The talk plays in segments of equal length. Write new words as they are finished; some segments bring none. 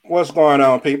What's going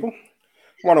on, people?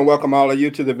 I want to welcome all of you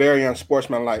to the Very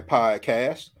Unsportsmanlike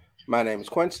podcast. My name is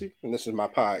Quincy, and this is my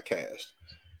podcast.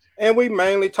 And we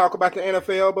mainly talk about the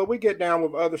NFL, but we get down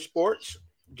with other sports.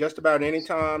 Just about any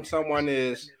time someone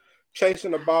is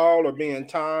chasing the ball or being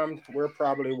timed, we're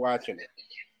probably watching it.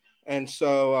 And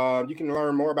so you can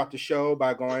learn more about the show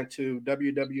by going to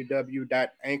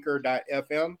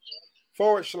www.anchor.fm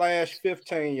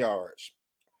 /15 yards.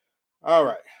 All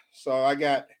right. So I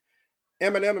got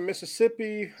Eminem in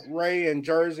Mississippi, Ray in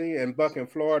Jersey, and Buck in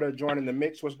Florida joining the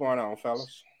mix. What's going on,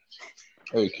 fellas?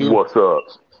 Hey, Q. What's up?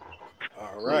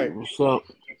 All Hey, right. what's up?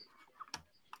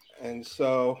 And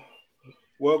so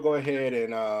we'll go ahead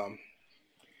and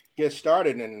get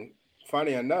started. And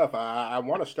funny enough, I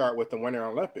want to start with the Winter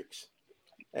Olympics.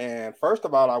 And first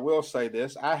of all, I will say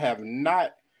this. I have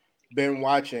not been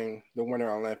watching the Winter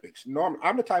Olympics.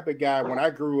 I'm the type of guy, when I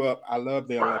grew up, I loved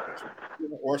the Olympics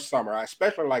or summer. I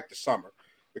especially like the summer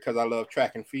because I love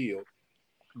track and field.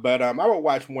 But I would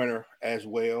watch winter as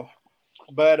well.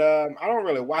 But I don't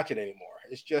really watch it anymore.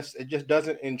 It just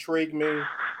doesn't intrigue me.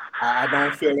 I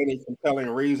don't feel any compelling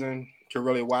reason to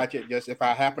really watch it. Just if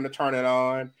I happen to turn it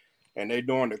on and they're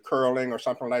doing the curling or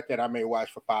something like that, I may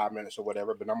watch for 5 minutes or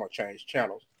whatever, but I'm going to change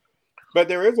channels. But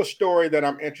there is a story that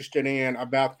I'm interested in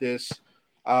about this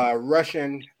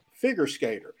Russian figure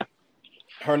skater.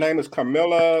 Her name is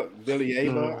Kamila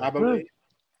Valieva, I believe.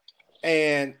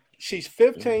 And she's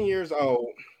 15 years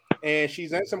old, and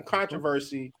she's in some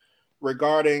controversy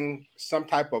regarding some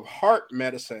type of heart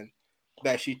medicine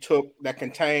that she took that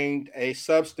contained a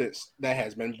substance that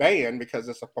has been banned because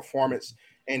it's a performance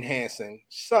enhancing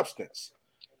substance.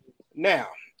 Now,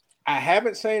 I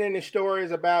haven't seen any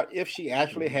stories about if she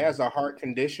actually has a heart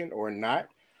condition or not.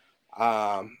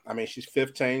 I mean, she's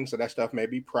 15, so that stuff may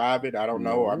be private. I don't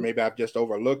know, or maybe I've just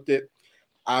overlooked it.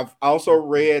 I've also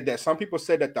read that some people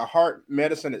said that the heart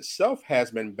medicine itself has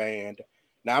been banned.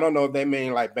 Now, I don't know if they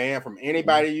mean like banned from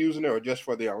anybody using it or just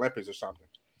for the Olympics or something.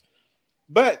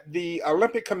 But the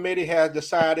Olympic Committee has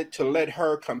decided to let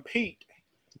her compete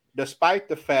despite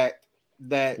the fact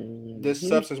that this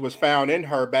substance was found in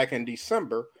her back in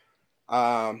December.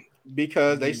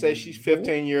 Because they say she's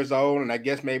 15 years old, and I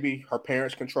guess maybe her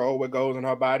parents control what goes in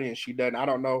her body, and she doesn't. I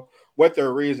don't know what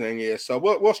their reasoning is. So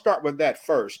we'll start with that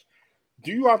first.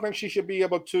 Do you all think she should be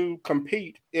able to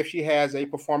compete if she has a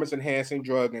performance-enhancing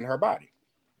drug in her body?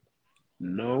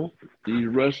 No, these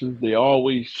Russians, they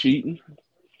always cheating,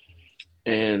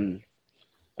 and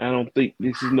I don't think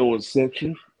this is no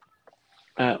exception.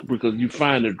 Because you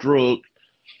find a drug,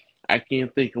 I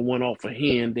can't think of one off a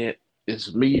hand that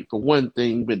is made for one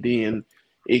thing, but then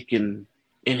it can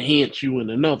enhance you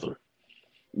in another.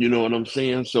 You know what I'm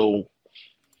saying? So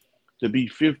to be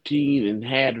 15 and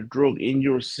have a drug in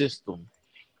your system,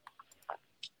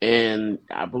 and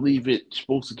I believe it's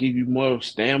supposed to give you more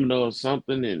stamina or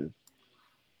something and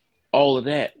all of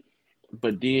that.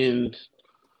 But then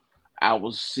I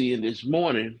was seeing this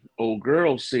morning, old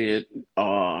girl said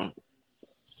they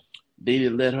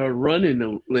didn't let her run in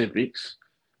the Olympics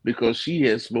because she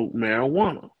had smoked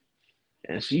marijuana.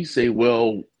 And she said,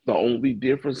 well, the only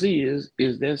difference is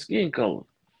that skin color.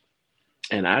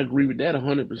 And I agree with that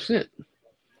 100%.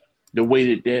 The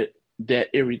way that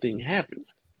everything happened.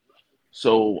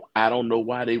 So I don't know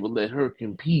why they would let her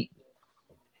compete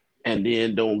and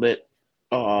then don't let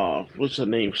what's her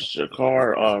name? Richardson or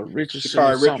Shakari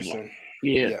something. Richardson.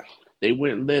 Yeah. They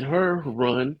wouldn't let her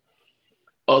run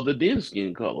other than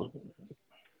skin color.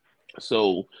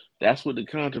 So that's what the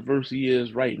controversy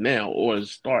is right now, or is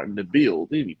starting to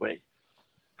build anyway.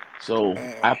 So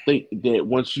I think that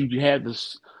once you have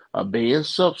this a banned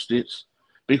substance,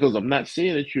 because I'm not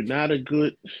saying that you're not a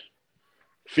good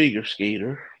figure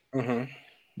skater,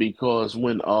 because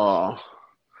when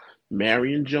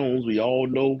Marion Jones, we all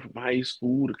know from high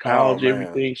school to college,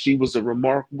 everything, she was a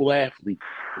remarkable athlete.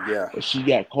 Yeah. But she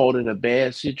got caught in a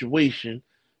bad situation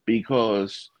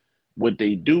because what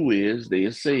they do is they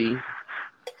say,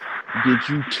 did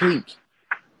you take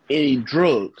any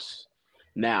drugs?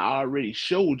 Now, I already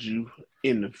showed you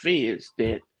in the feds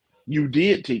that you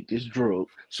did take this drug.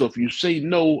 So if you say,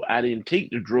 no, I didn't take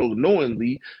the drug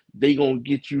knowingly, they going to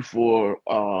get you for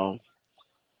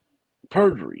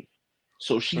perjury.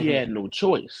 So she had no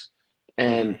choice.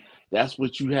 And that's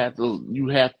what you have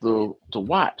to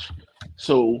watch.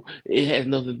 So it has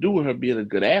nothing to do with her being a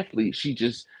good athlete.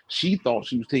 She thought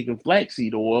she was taking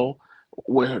flaxseed oil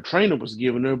what her trainer was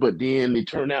giving her, but then it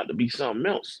turned out to be something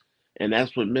else. And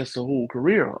that's what messed her whole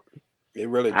career up. It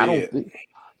really I did.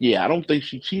 don't think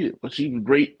she cheated, but she was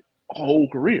great her whole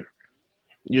career.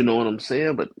 You know what I'm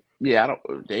saying? But yeah,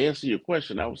 to answer your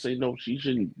question, I would say no, she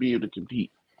shouldn't be able to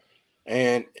compete.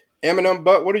 And Eminem,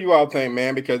 but what do you all think,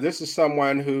 man? Because this is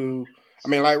someone who, I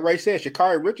mean, like Ray said,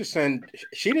 Sha'Carri Richardson,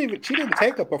 she didn't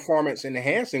take a performance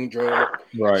enhancing drug.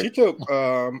 Right. She took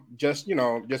just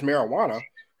marijuana,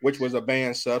 which was a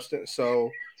banned substance.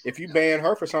 So if you ban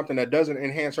her for something that doesn't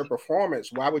enhance her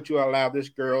performance, why would you allow this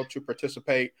girl to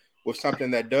participate with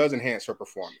something that does enhance her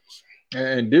performance?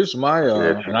 And this my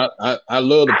Yeah, and I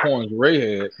love the points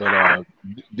Ray had, but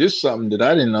this is something that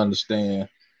I didn't understand.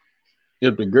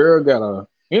 If the girl got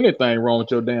anything wrong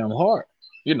with your damn heart,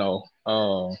 you know,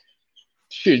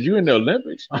 shit, you in the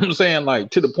Olympics. I'm saying like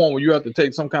to the point where you have to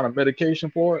take some kind of medication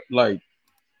for it. Like,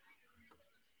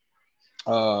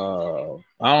 I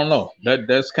don't know.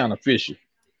 That's kind of fishy.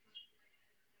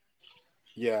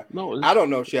 Yeah, no, I it's don't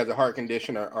know if she has a heart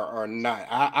condition or not.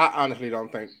 I honestly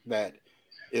don't think that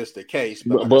is the case.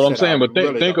 But like I But I'm said, I saying, but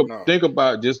really don't know. think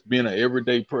about just being an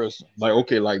everyday person. Like,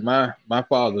 okay, like my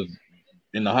father's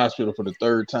in the hospital for the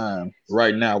third time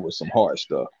right now with some heart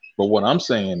stuff. But what I'm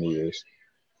saying is,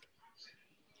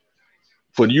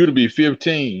 for you to be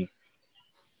 15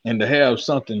 and to have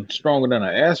something stronger than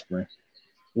an aspirin,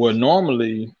 well,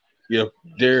 normally if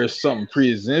there's something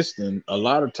pre-existing, a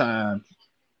lot of times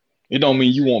it don't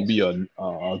mean you won't be a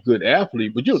good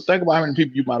athlete, but you think about how many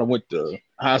people you might have went to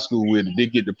high school with that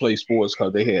did get to play sports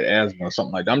because they had asthma or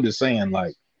something like that. I'm just saying,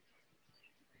 like,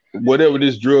 whatever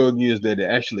this drug is that it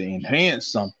actually enhance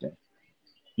something,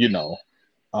 you know,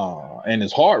 and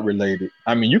it's heart related.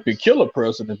 I mean, you could kill a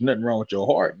person if nothing wrong with your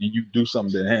heart and you do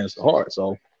something to enhance the heart.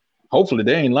 So hopefully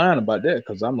they ain't lying about that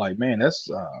because I'm like, man, that's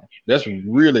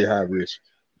really high risk.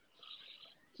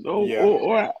 no, Yeah,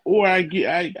 or I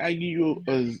give you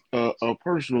a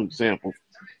personal example.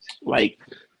 Like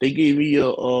they gave me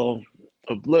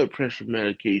a blood pressure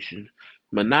medication,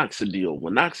 minoxidil.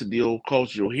 Minoxidil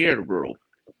causes your hair to grow.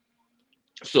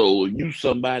 So if you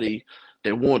somebody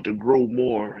that want to grow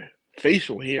more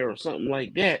facial hair or something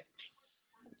like that,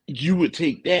 you would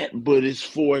take that, but it's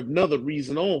for another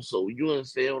reason also. You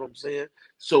understand what I'm saying?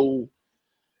 So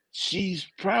she's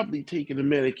probably taking the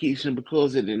medication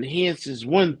because it enhances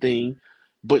one thing,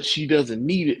 but she doesn't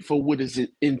need it for what its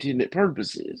intended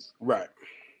purpose is. right.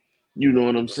 You know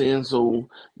what I'm saying? So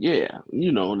yeah,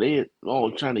 they all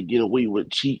trying to get away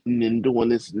with cheating and doing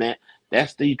this and that.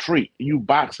 That's their trait. You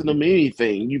boxing them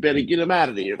anything, you better get them out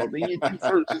of there because they hit you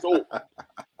first. It's over.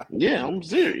 Yeah, I'm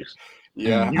serious.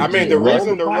 Yeah, Mm-hmm. I You mean take the all the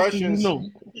reason boxing, you know.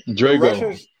 The Drago.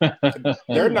 Russians,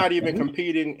 they're not even Mhm.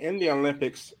 competing in the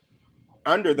Olympics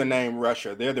under the name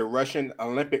Russia. They're the Russian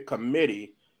Olympic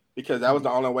Committee because that was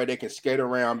the only way they can skate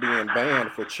around being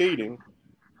banned for cheating.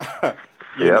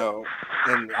 you Yep. know,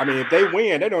 and I mean, if they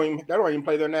win, they don't even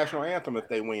play their national anthem if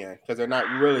they win because they're not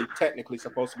really technically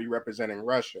supposed to be representing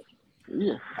Russia.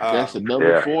 Yeah, that's Um, another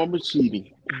Yeah. form of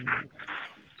cheating.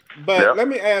 but Yep. let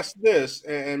me ask this,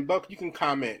 and Buck, you can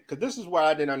comment because this is what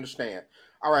I didn't understand.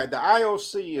 All right, the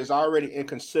IOC is already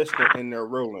inconsistent in their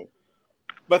ruling.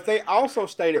 But they also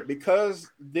stated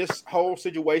because this whole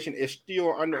situation is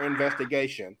still under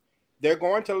investigation, they're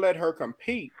going to let her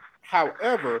compete.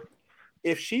 However,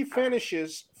 if she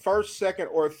finishes first, second,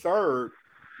 or third,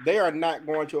 they are not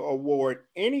going to award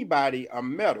anybody a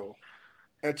medal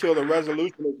until the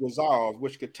resolution is resolved,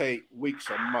 which could take weeks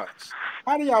or months.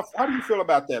 How do you feel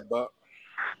about that, Buck?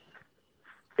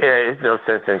 Yeah, it's no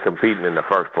sense in competing in the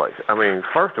first place. I mean,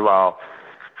 first of all,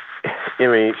 I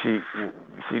mean, she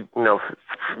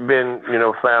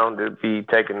been found to be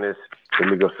taking this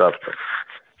illegal substance,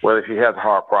 whether she has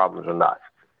heart problems or not.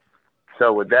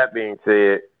 So with that being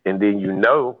said, and then you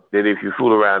know that if you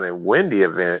fool around and win the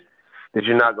event, that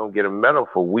you're not going to get a medal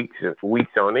for weeks and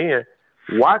weeks on end.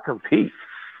 Why compete?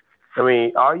 I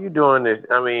mean, all you doing is,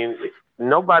 I mean,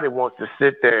 nobody wants to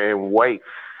sit there and wait.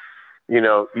 You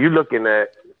looking at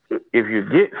if you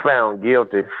get found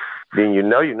guilty, then you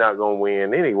know you're not going to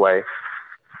win anyway,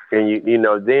 and then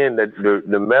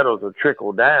the medals will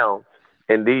trickle down,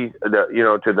 and to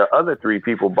the other three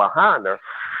people behind her,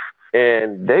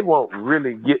 and they won't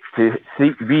really get to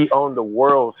be on the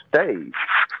world stage.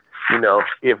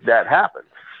 If that happens,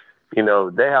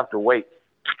 they have to wait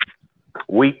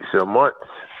weeks or months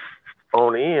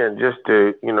on end just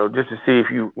to see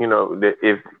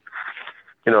if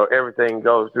if everything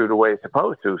goes through the way it's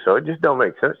supposed to. So it just don't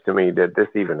make sense to me that this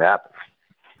even happens.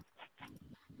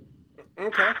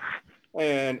 Okay.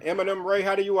 And Eminem Ray,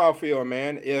 how do you all feel,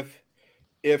 man?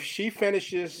 If she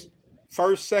finishes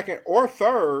first, second, or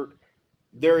third,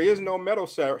 there is no medal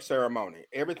ceremony.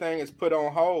 Everything is put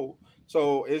on hold.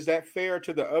 So is that fair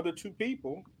to the other two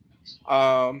people?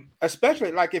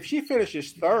 Especially like if she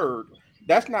finishes third,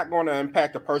 that's not going to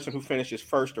impact the person who finishes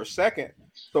first or second.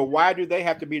 So why do they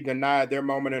have to be denied their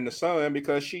moment in the sun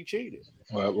because she cheated?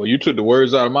 Well, you took the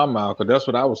words out of my mouth because that's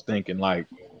what I was thinking. Like,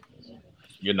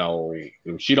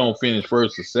 if she don't finish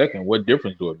first or second, what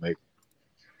difference do it make?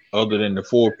 Other than the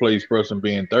fourth place person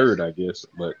being third, I guess.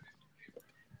 But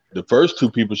the first two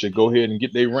people should go ahead and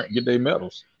get their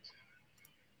medals.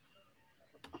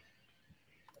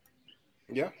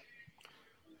 Yeah.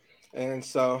 And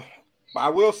so I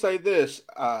will say this.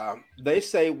 They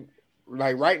say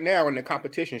like right now in the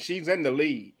competition, she's in the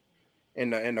lead in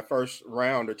the first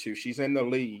round or two. She's in the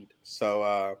lead.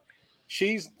 So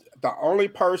she's the only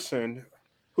person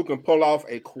who can pull off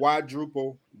a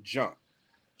quadruple jump.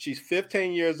 She's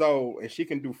 15 years old and she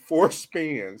can do 4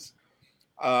 spins.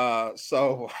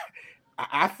 So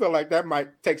I feel like that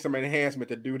might take some enhancement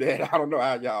to do that. I don't know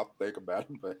how y'all think about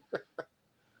it, but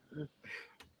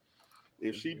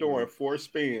if she doing 4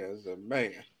 spins,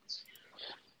 man.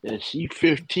 And she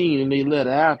 15 and they let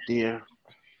her out there,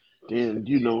 then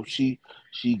she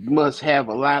must have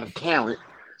a lot of talent.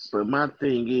 But my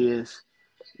thing is,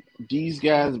 these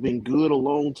guys have been good a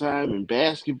long time in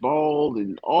basketball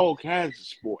and all kinds of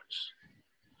sports.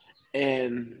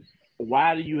 And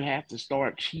why do you have to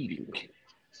start cheating?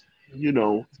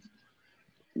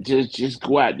 Just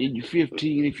go out there. You're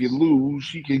 15. If you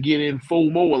lose, you can get in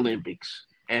 4 more Olympics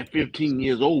at 15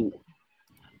 years old.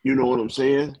 You know what I'm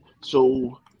saying?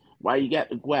 So why you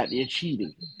got to go out there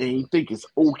cheating and you think it's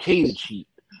okay to cheat?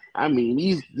 I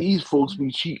mean, these folks be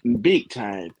cheating big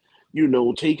time.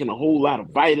 Taking a whole lot of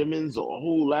vitamins or a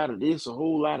whole lot of this, a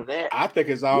whole lot of that. I think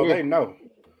it's all they know.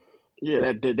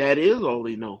 Yeah, that is all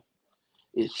they know.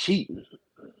 It's cheating.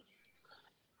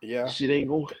 Yeah, shit ain't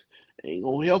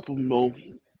gonna help them though.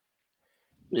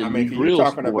 I mean, you're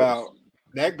talking about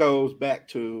that goes back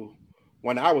to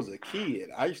when I was a kid.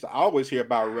 I used to always hear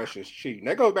about Russians cheating.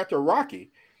 That goes back to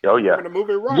Rocky. Oh yeah, in the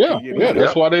movie Rocky. Yeah,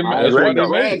 that's why they made it.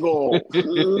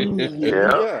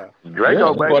 Yeah,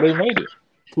 Drago, that's why they made it.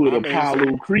 Put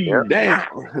Apollo Creed down.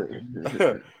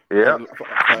 Yeah,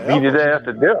 beat his ass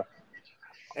to death.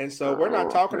 And so we're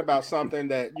not talking about something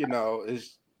that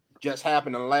is just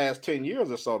happened in the last 10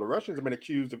 years or so. The Russians have been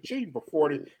accused of cheating for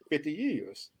 40, 50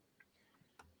 years.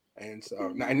 And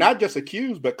so, and not just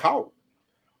accused, but caught.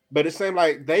 But it seemed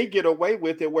like they get away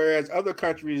with it, whereas other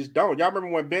countries don't. Y'all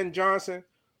remember when Ben Johnson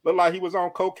looked like he was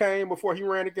on cocaine before he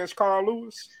ran against Carl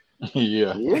Lewis?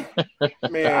 Yeah.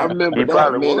 Man, I remember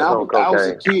that, man.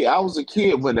 I was a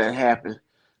kid when that happened.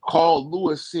 Carl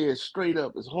Lewis said straight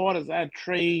up, as hard as I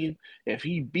train, if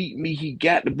he beat me, he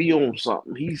got to be on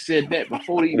something. He said that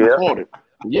before they even caught him.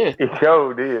 Yeah. He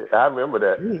sure did. I remember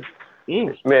that.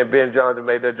 Man, Ben Johnson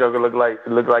made that joker look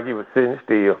like he was sitting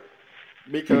still.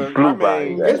 Because I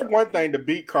mean, it's one thing to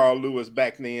beat Carl Lewis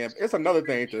back then. It's another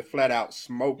thing to flat out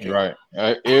smoke him. Right.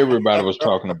 Everybody was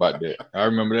talking about that. I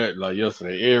remember that like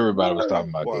yesterday. Everybody was talking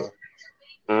about that.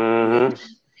 Mm-hmm.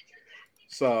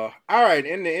 So, all right,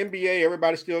 in the NBA,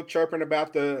 everybody's still chirping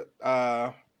about the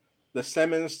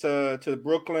Simmons to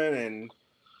Brooklyn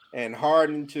and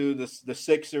Harden to the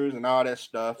Sixers and all that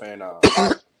stuff. And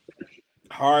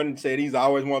Harden said he's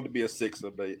always wanted to be a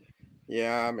Sixer, but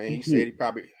yeah, I mean, he said he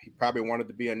probably wanted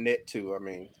to be a net too. I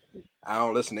mean, I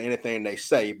don't listen to anything they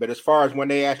say, but as far as when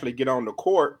they actually get on the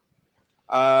court,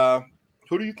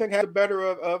 who do you think has the better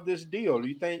of this deal? Do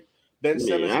you think Ben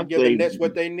Simmons can give the Nets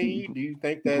what they need? Do you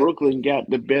think that Brooklyn got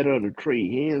the better of the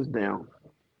trade, hands down?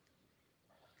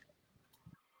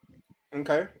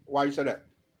 Okay, why you say that?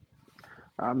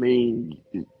 I mean,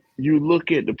 you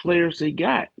look at the players they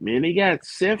got, man. They got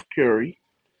Seth Curry,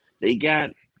 they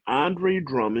got Andre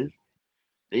Drummond,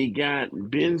 they got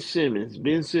Ben Simmons.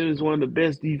 Ben Simmons, one of the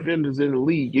best defenders in the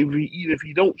league. Even if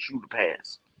he don't shoot a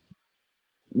pass,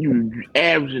 you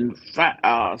averaging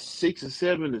 6 or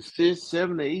 7 assists,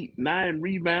 7 to 8, 9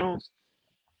 rebounds.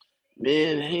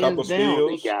 Man, hands down,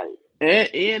 steals. They got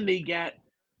it, and they got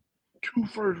 2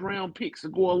 first-round picks to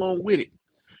go along with it.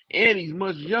 And he's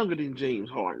much younger than James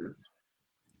Harden.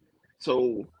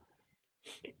 So,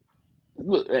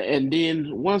 look, and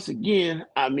then once again,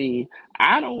 I mean,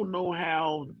 I don't know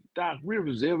how Doc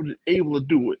Rivers is able to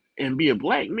do it and be a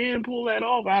black man pull that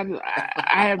off. I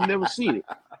have never seen it.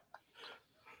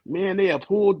 Man, they have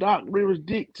pulled Doc Rivers'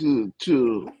 dick to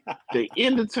the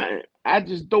end of time. I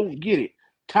just don't get it.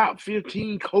 Top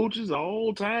 15 coaches of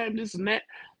all time, this and that.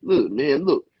 Look, man,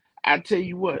 I tell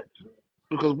you what,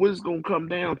 because what it's going to come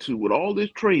down to with all this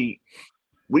trade,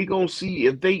 we're going to see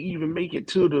if they even make it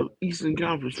to the Eastern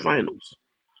Conference Finals.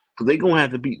 Because they're going to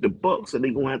have to beat the Bucks and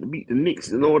they're going to have to beat the Knicks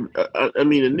the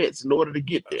Nets in order to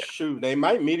get there. Shoot, they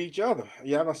might meet each other.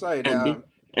 You have to say that.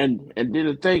 And then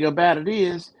the thing about it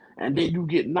is, and then you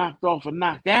get knocked off and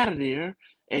knocked out of there,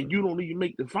 and you don't even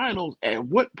make the finals, at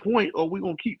what point are we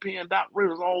going to keep paying Doc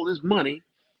Rivers all this money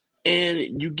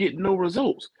and you get no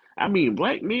results? I mean,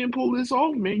 black men pull this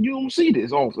off, man. You don't see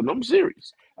this often. I'm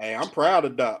serious. Hey, I'm proud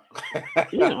of Doc.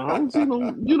 Yeah, I don't see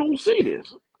no. You don't see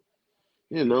this.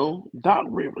 You know, Doc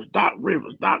Rivers.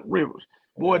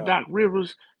 Boy, Yeah. Doc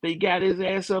Rivers, they got his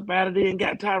ass up out of there and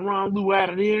got Tyronn Lue out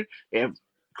of there. If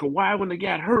Kawhi, when they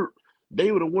got hurt,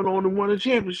 they would have went on and won a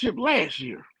championship last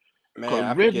year. Man, Because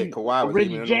I forget Kawhi was even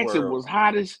Reggie in the Jackson world.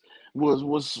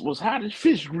 was hot as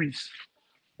fish grease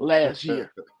last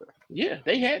year. Yeah,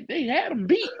 they had him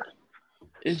beat.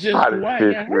 It's just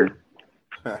Kawhi got hurt.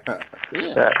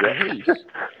 Yeah,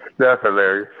 that's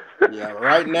hilarious. Yeah,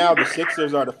 right now the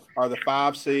Sixers are the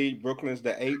 5 seed, Brooklyn's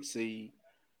the 8 seed.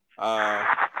 The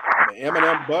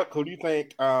M&M Buck, who do you think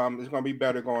is going to be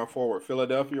better going forward,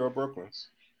 Philadelphia or Brooklyn?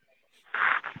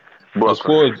 As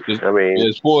far as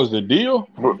the deal,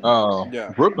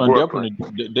 Brooklyn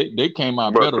definitely they came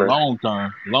out better long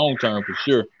term for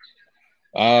sure.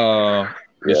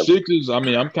 The Sixers, I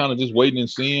mean, I'm kind of just waiting and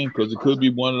seeing, because it could be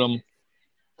one of them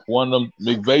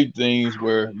McVay things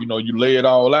where, you know, you lay it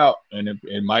all out and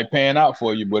it might pan out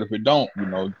for you, but if it don't, you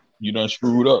know, you done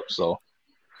screwed up. So,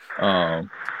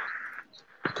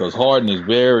 because Harden is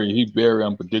he's very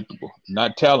unpredictable,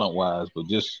 not talent wise, but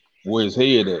just where his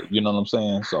head at. You know what I'm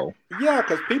saying? So yeah,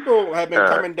 because people have been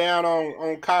coming down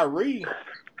on Kyrie,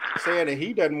 saying that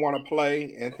he doesn't want to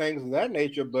play and things of that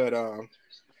nature. But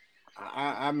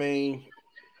I mean,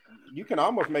 you can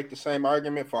almost make the same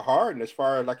argument for Harden as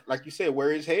far as like you said,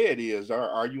 where his head is.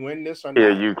 Are you in this or not? Yeah,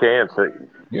 you can say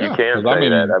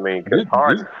that. I mean, because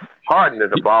Harden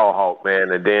is a ball hawk,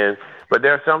 man. And then, but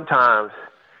there's sometimes,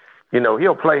 you know,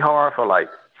 he'll play hard for like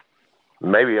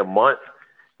maybe a month,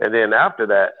 and then after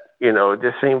that, you know, it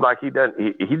just seems like he doesn't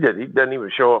even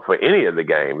show up for any of the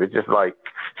game. It's just like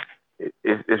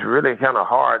it's really kind of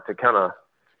hard to kind of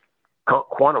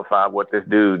quantify what this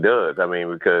dude does. I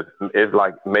mean, because it's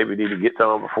like, maybe did he get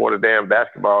some before the damn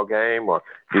basketball game, or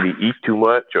did he eat too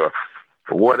much, or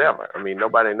whatever. I mean,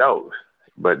 nobody knows.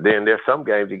 But then there's some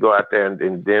games you go out there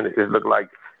and then it just look like,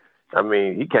 I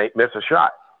mean, he can't miss a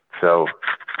shot. So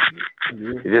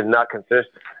it's just not consistent.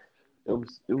 It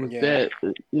was that,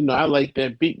 you know, I like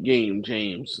that big game,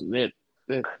 James. That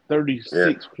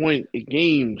 36 point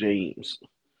game, James.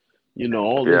 You know,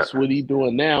 all this what he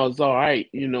doing now is all right.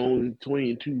 You know,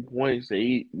 22 points,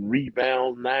 8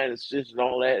 rebounds, 9 assists, and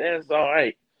all that. That's all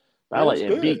right. I like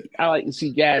that big. I like to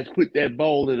see guys put that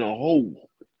ball in a hole.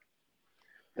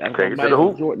 That's what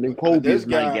Michael Jordan and Kobe is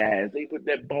my guys. They put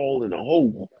that ball in a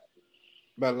hole.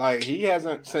 But like, he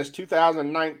hasn't, since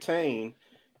 2019,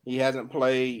 he hasn't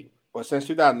played. Well, since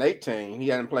 2018, he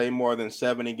hasn't played more than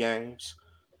 70 games.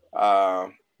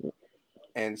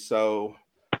 And so,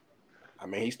 I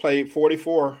mean, he's played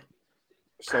 44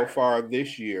 so far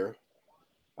this year,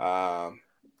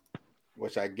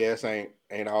 which I guess ain't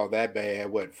all that bad.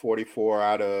 What, 44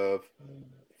 out of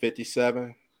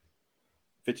 57,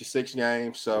 56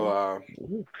 games. So I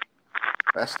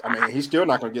mean, he's still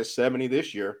not going to get 70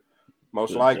 this year,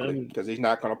 most likely, because he's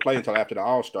not going to play until after the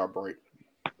All-Star break.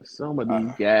 Some of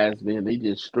these guys, man, they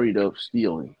just straight up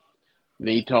stealing.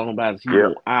 They talking about he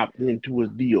gonna opt into a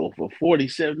deal for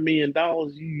 $47 million.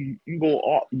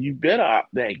 You better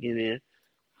opt back in there,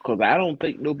 because I don't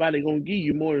think nobody gonna give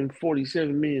you more than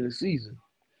 $47 million a season.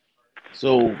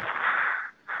 So,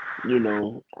 you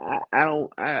know,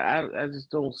 I just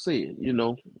don't see it. You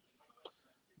know,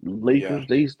 Lakers,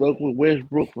 they stuck with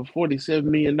Westbrook for $47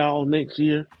 million next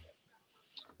year.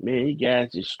 Man, you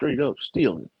guys just straight up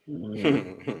stealing.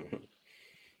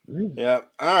 Yeah.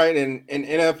 All right. In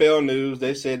NFL news,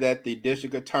 they said that the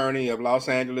district attorney of Los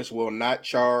Angeles will not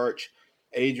charge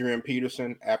Adrian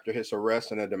Peterson after his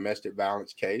arrest in a domestic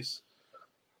violence case.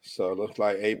 So it looks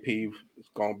like AP is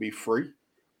going to be free.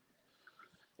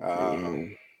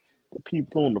 The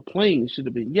people on the plane should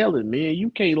have been yelling, man,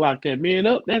 you can't lock that man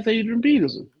up. That's Adrian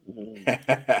Peterson.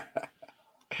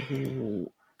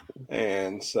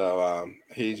 And so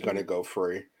he's going to go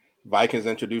free. Vikings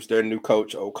introduced their new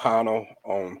coach, O'Connell,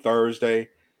 on Thursday.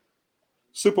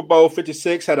 Super Bowl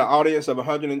 56 had an audience of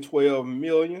 112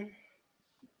 million.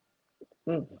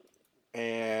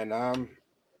 And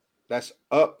that's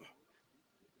up.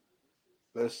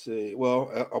 Let's see.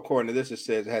 Well, according to this, it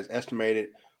says it has estimated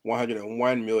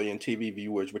 101 million TV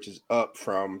viewers, which is up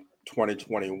from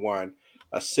 2021,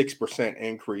 a 6%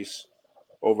 increase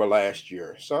over last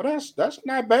year. So that's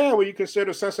not bad when you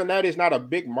consider Cincinnati is not a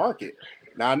big market.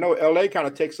 Now I know LA kind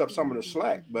of takes up some of the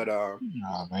slack, but nah,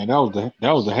 man,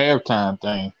 that was the halftime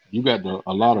thing. You got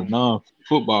a lot of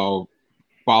non-football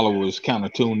followers kind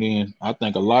of tuned in. I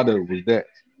think a lot of it was that.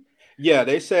 Yeah,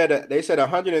 they said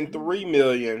 103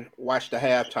 million watched the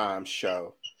halftime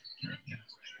show.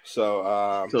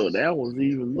 So So that was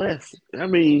even less. I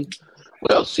mean,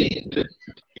 well, see,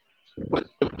 but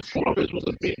the performance was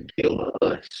a big deal to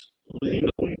us. You know,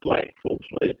 we black folks,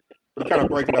 but you're kind of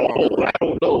breaking up on me, Ray. I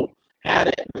don't know how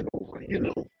that went over. You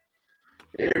know,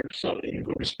 there's something you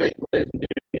can respect legendary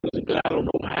music, but I don't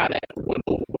know how that went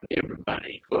over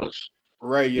everybody because.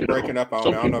 Ray, you're breaking up on me.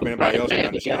 I don't know if anybody else can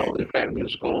understand you.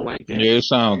 Like that. Yeah, it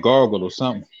sounds gargled or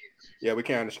something. Yeah, we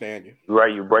can't understand you.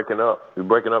 Ray, you're breaking up. You're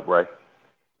breaking up, Ray.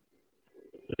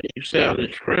 You sound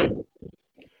scrambled.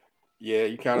 Yeah,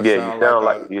 you kind of sound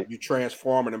like you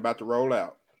transforming and about to roll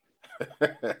out.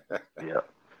 Yeah.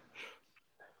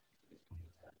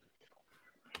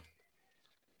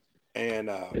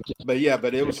 And but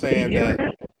it was saying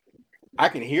that I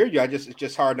can hear you. It's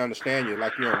just hard to understand you,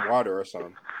 like you're in water or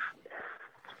something.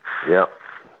 Yeah.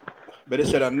 But it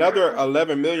said another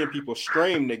 11 million people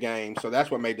streamed the game, so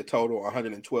that's what made the total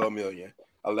 112 million.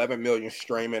 11 million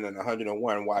streaming and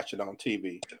 101 watch it on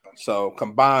TV. So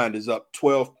combined is up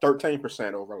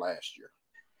 13% over last year.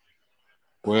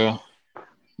 Well,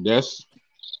 it's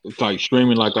like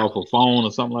streaming like off a phone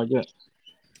or something like that.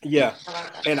 Yeah.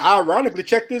 And ironically,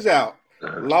 check this out.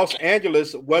 Los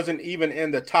Angeles wasn't even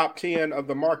in the top 10 of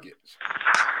the markets.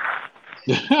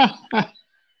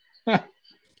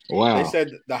 Wow. They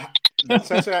said the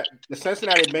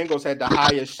Cincinnati Bengals had the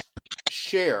highest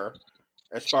share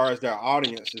as far as their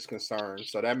audience is concerned.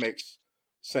 So that makes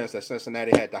sense that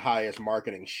Cincinnati had the highest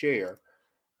marketing share.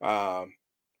 But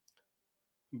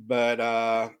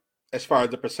as far as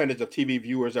the percentage of TV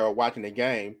viewers that are watching the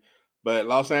game, but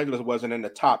Los Angeles wasn't in the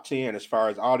top 10 as far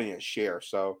as audience share.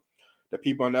 So the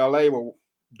people in LA were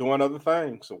doing other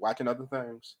things, watching other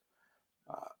things.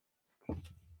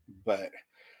 But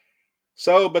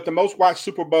the most watched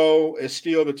Super Bowl is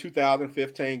still the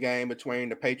 2015 game between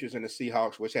the Patriots and the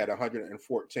Seahawks, which had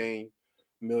 114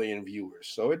 million viewers.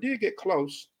 So it did get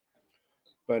close,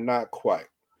 but not quite.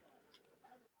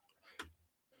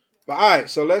 But all right,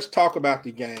 so let's talk about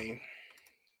the game.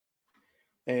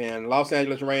 And Los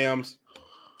Angeles Rams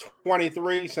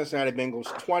 23, Cincinnati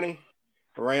Bengals 20.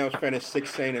 The Rams finished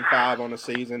 16-5 on the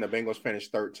season. The Bengals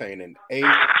finished 13-8.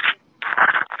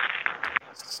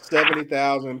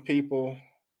 70,000 people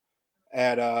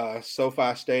at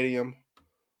SoFi Stadium.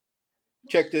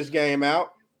 Check this game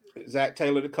out. Zach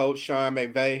Taylor, the coach, Sean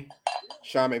McVay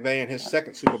in his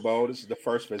second Super Bowl. This is the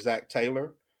first for Zach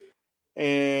Taylor.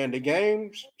 And the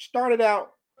game started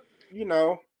out,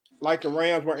 like the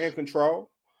Rams were in control.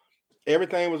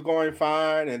 Everything was going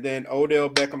fine, and then Odell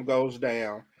Beckham goes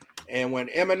down. And when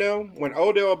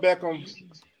Odell Beckham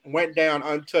went down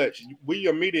untouched, we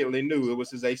immediately knew it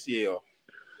was his ACL.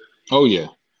 Oh, yeah.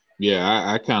 Yeah,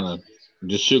 I kind of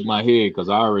just shook my head because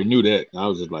I already knew that. I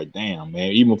was just like, damn,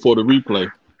 man, even for the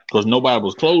replay, because nobody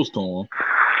was close to him.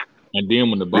 And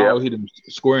then when the ball hit him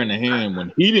square in the hand,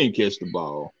 when he didn't catch the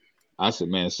ball, I said,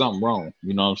 man, something wrong.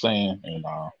 You know what I'm saying?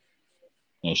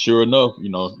 And sure enough,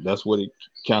 that's what it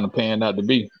kind of panned out to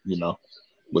be,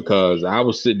 because I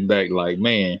was sitting back like,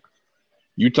 man,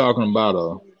 you talking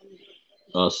about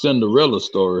a Cinderella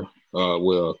story,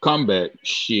 well, comeback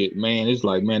shit, man. It's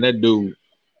like, man, that dude,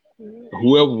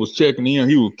 whoever was checking in,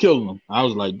 he was killing him. I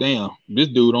was like, damn, this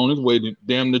dude on his way to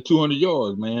damn near 200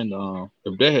 yards, man.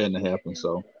 If that hadn't happened,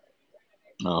 so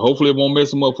hopefully it won't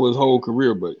mess him up for his whole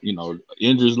career. But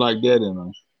injuries like that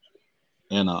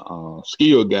and a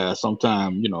skilled guy,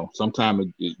 sometimes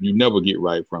you never get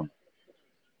right from it.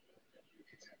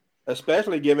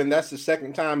 Especially given that's the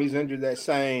second time he's injured that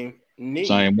same knee.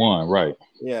 Same one, right?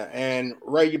 Yeah, and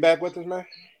Ray, you back with us, man?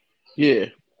 Yeah.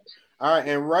 All right,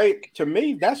 and Ray, to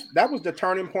me, that was the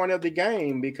turning point of the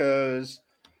game because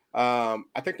I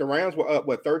think the Rams were up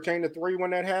 13-3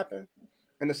 when that happened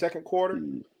in the second quarter.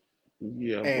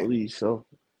 Yeah, I believe so.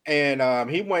 And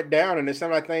he went down, and it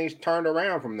sounded like things turned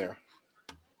around from there.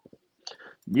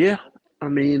 Yeah, I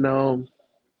mean,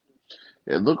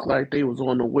 it looked like they was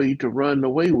on the way to run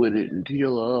away with it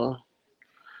until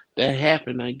that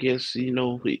happened. I guess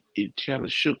it kind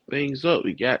of shook things up.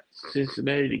 We got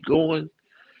Cincinnati going,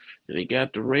 and they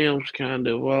got the Rams kind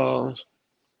of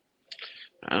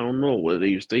I don't know whether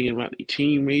they was thinking about the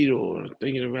teammate or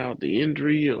thinking about the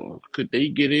injury or could they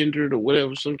get injured or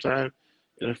whatever. Sometimes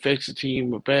it affects the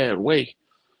team a bad way.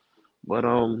 But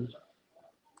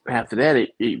after that,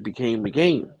 it became the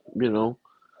game,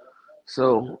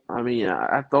 So, I mean,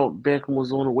 I thought Beckham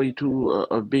was on the way to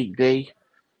a big day.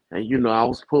 And, I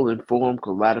was pulling for him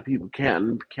because a lot of people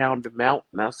counted him out.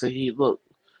 And I said, hey, look,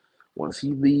 once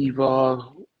he leave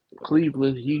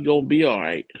Cleveland, he going to be all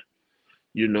right.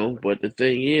 But the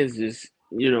thing is,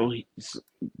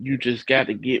 you just got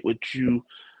to get with you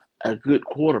a good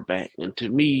quarterback. And to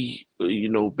me,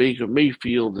 Baker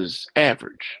Mayfield is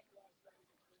average.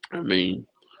 I mean,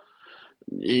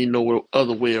 ain't no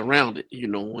other way around it.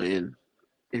 And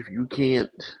if you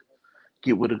can't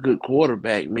get with a good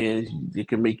quarterback, man, it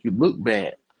can make you look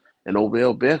bad. And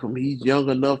Odell Beckham, he's young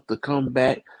enough to come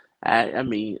back. I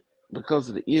mean, because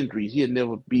of the injuries, he'll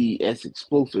never be as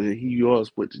explosive as he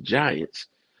was with the Giants.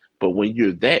 But when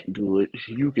you're that good,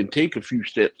 you can take a few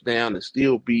steps down and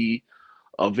still be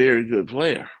a very good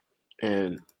player.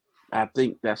 And I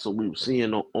think that's what we were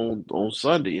seeing on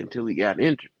Sunday until he got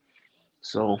injured.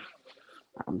 So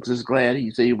I'm just glad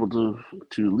he's able to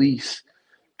at least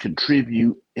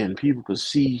contribute and people could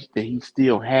see that he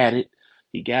still had it.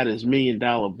 He got his $1 million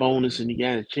bonus and he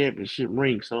got a championship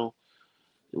ring. So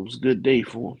it was a good day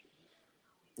for him.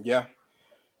 Yeah.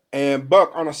 And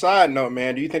Buck, on a side note,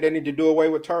 man, do you think they need to do away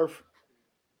with turf?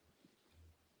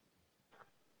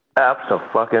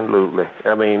 Absolutely.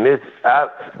 I mean, I've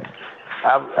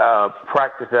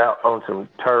practiced out on some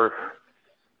turf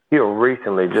here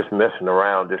recently, just messing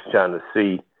around, just trying to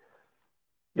see,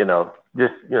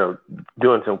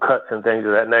 doing some cuts and things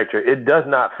of that nature. It does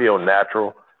not feel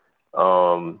natural.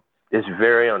 It's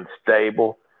very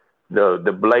unstable.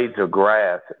 The blades of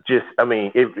grass,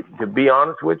 to be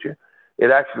honest with you,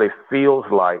 it actually feels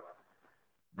like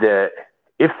that.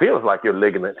 It feels like your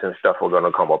ligaments and stuff are going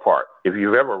to come apart. If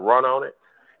you've ever run on it,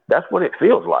 that's what it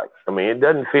feels like. I mean, it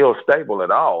doesn't feel stable at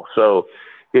all. So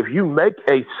if you make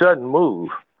a sudden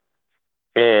move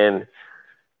and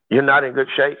you're not in good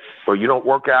shape or you don't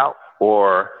work out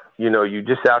or, you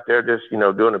just out there just,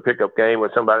 doing a pickup game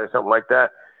with somebody or something like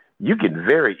that, you can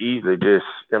very easily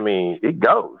it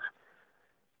goes.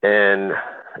 And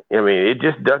it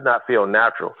just does not feel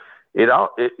natural.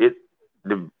 The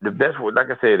best word, like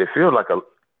I said, it feels like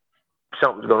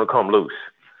something's going to come loose.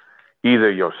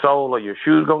 Either your sole or your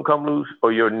shoe's going to come loose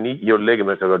or your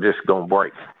ligaments are just going to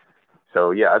break.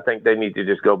 So, yeah, I think they need to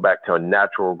just go back to a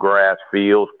natural grass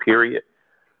field, period,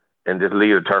 and just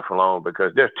leave the turf alone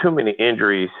because there's too many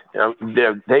injuries.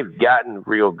 They've gotten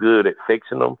real good at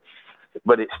fixing them,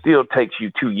 but it still takes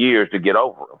you 2 years to get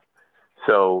over them.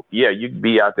 So, yeah, you can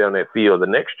be out there on that field the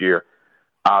next year,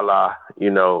 a la,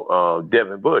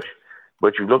 Devin Bush,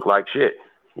 but you look like shit.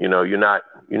 You're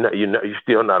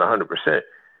still not 100%.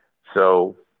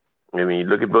 So, you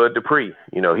look at Bud Dupree.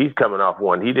 He's coming off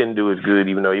one. He didn't do as good,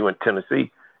 even though he went to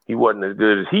Tennessee. He wasn't as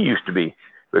good as he used to be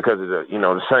because of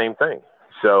the same thing.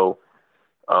 So,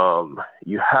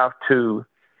 you have to.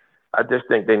 I just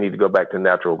think they need to go back to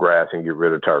natural grass and get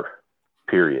rid of turf.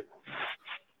 Period.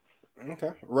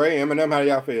 Okay. Ray, Eminem, how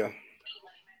y'all feel?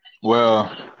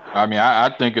 Well,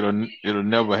 I think it'll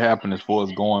never happen as far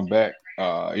as going back.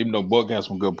 Even though Buck has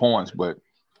some good points, but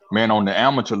man, on the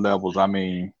amateur levels,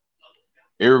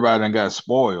 everybody done got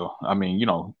spoiled.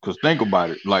 Because think about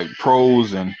it, like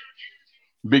pros and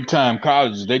big time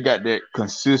colleges, they got that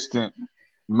consistent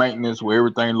maintenance where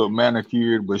everything look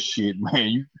manicured. But shit,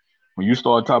 man, when you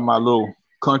start talking about little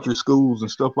country schools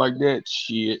and stuff like that,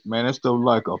 shit, man, that stuff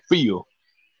like a field.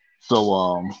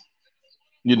 So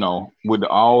with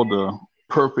all the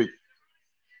perfect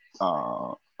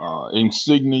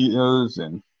insignias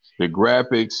and the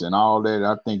graphics and all that,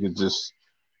 I think it's just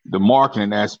the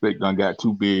marketing aspect done got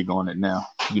too big on it now.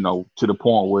 To the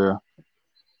point where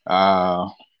I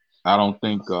don't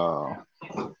think it'll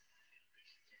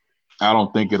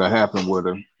happen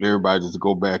where everybody just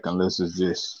go back unless it's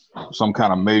just some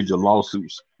kind of major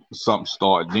lawsuits. Something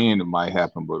start, then it might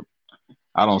happen, but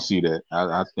I don't see that.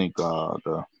 I think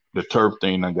the turf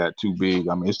thing done got too big.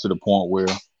 It's to the point where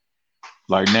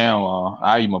like now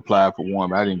I even applied for one,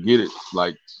 but I didn't get it.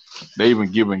 Like they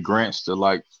even giving grants to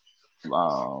like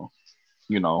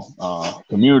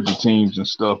community teams and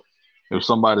stuff. If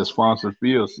somebody sponsors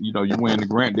fields, you win the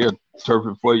grant, they'll turf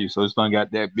it for you. So it's done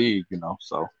got that big, So,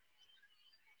 so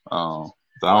I don't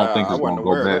Wow, think I it's wasn't gonna go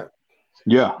aware of back. that.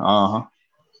 Yeah,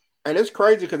 And it's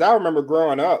crazy because I remember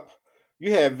growing up,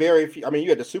 you had very few. You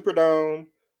had the Superdome,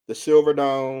 the Silver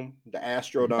Dome, the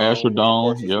Astrodome, which of Astrodome,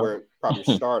 course is yeah, where it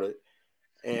probably started.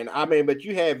 And but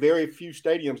you had very few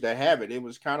stadiums that have it. It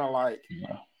was kind of like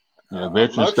yeah. a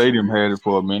Veteran Stadium luxury. had it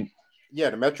for a minute. Yeah,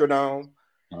 the Metrodome,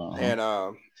 Uh-huh. and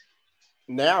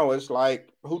now it's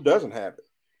like who doesn't have it?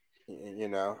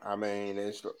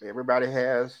 It's everybody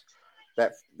has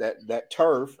that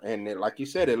turf, and like you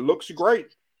said, it looks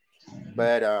great,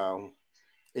 but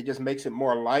it just makes it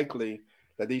more likely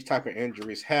that these type of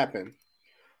injuries happen.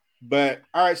 But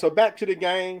all right, so back to the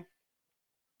game.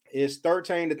 It's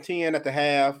 13-10 at the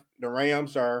half. The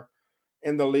Rams are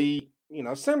in the lead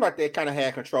seemed like they kind of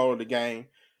had control of the game.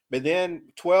 But then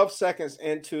 12 seconds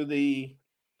into the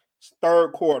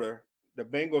third quarter, the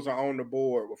Bengals are on the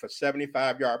board with a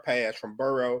 75-yard pass from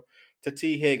Burrow to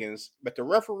T. Higgins. But the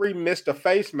referee missed a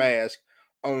face mask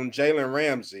on Jalen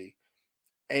Ramsey.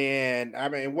 And, I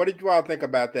mean, what did you all think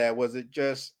about that? Was it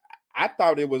just – I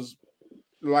thought it was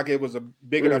like it was a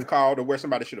big enough call to where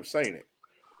somebody should have seen it.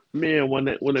 Man, when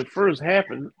it first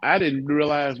happened, I didn't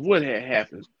realize what had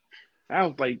happened. I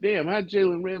was like, damn, how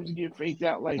Jalen Ramsey get faked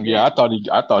out like that? Yeah, I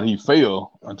thought he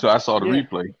fell until I saw the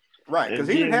replay. Right, because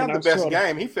he didn't have the best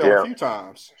game. He fell a few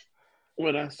times.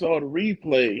 When I saw the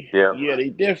replay, they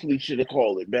definitely should have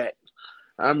called it back.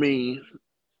 I mean,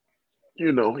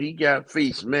 he got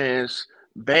face mask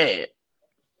bad,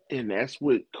 and that's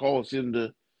what caused him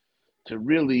to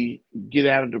really get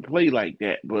out of the play like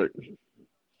that. But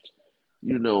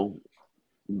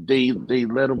they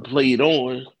let him play it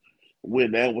on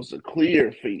when that was a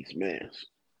clear face mask.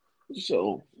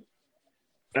 So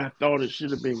I thought it should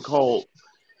have been called,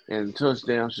 and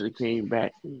touchdown should have came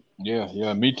back.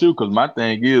 Yeah, me too. Because my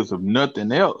thing is, if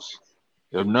nothing else,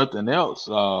 even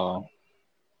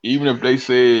if they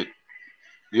said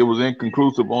it was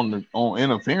inconclusive on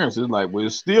interference, it's like, well,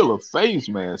 it's still a face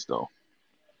mask though.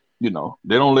 They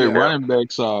don't let running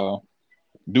backs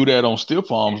do that on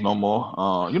stiff arms no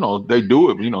more. They do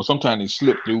it, but sometimes they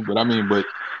slip through. But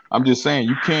I'm just saying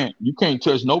you can't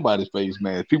touch nobody's face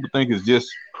mask. People think it's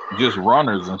just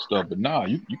runners and stuff, but nah,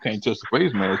 you can't touch the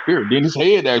face mask, period. Then his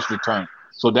head actually turned.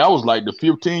 So that was like the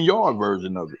 15-yard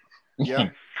version of it. Yeah.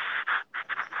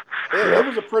 It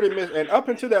was a pretty miss, and up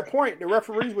until that point, the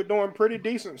referees were doing pretty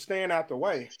decent staying out the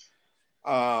way.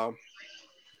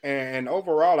 And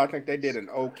overall, I think they did an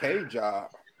okay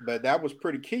job. But that was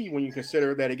pretty key when you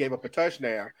consider that he gave up a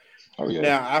touchdown. Oh, yeah.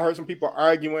 Now, I heard some people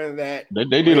arguing that they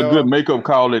did a good makeup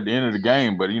call at the end of the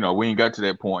game, but we ain't got to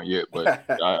that point yet. But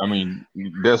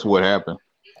that's what happened.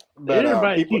 But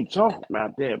everybody keep talking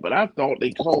about that, but I thought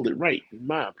they called it right, in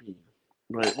my opinion.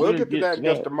 But we'll get to that in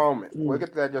just a moment. We'll get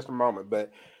to that in just a moment.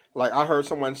 But like I heard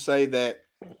someone say that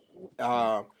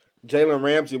Jalen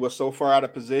Ramsey was so far out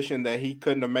of position that he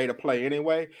couldn't have made a play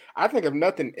anyway. I think if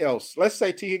nothing else, let's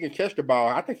say T. Higgins catch the ball,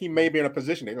 I think he may be in a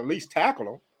position to at least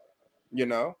tackle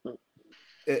him,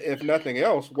 if nothing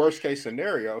else, worst case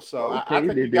scenario. So I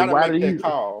think you got to make that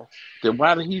call. Then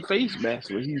why did he face mask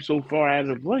when he was so far out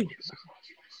of the play?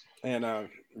 And, I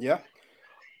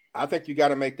think you got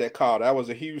to make that call. That was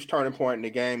a huge turning point in the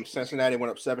game. Cincinnati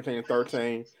went up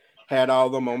 17-13, had all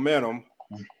the momentum.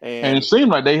 And it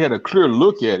seemed like they had a clear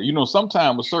look at it.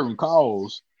 Sometimes with certain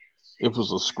calls, if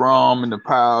it's a scrum in the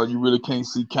pile, you really can't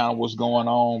see kind of what's going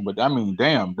on. But,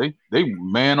 damn, they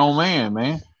man on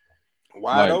man.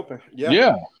 Wide open.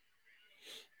 Yeah.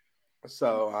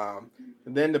 So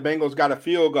then the Bengals got a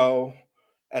field goal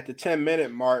at the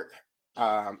 10-minute mark.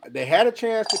 They had a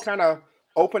chance to kind of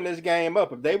open this game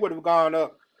up. If they would have gone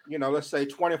up, let's say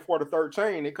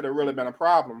 24-13, it could have really been a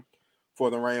problem for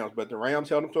the Rams. But the Rams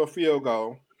held them to a field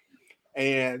goal.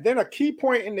 And then a key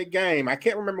point in the game, I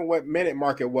can't remember what minute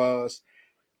mark it was.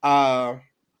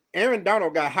 Aaron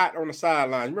Donald got hot on the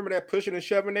sidelines. Remember that pushing and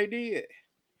shoving they did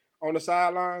on the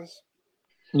sidelines?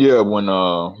 Yeah, when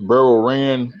Burrow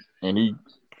ran and he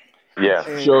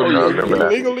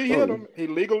legally hit him. He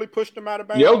legally pushed him out of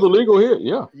bounds. Yeah, it was a legal hit,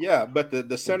 yeah. Yeah, but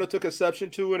the center took exception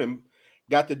to it and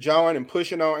got the jawing and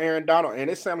pushing on Aaron Donald. And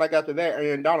it seemed like after that,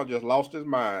 Aaron Donald just lost his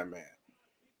mind, man.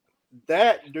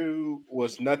 That dude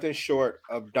was nothing short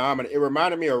of dominant. It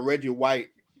reminded me of Reggie White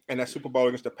in that Super Bowl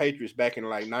against the Patriots back in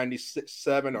like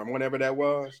 97 or whenever that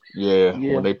was. Yeah.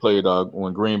 When they played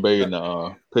when Green Bay and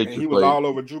Patriots and he was all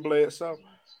over Drew Bledsoe.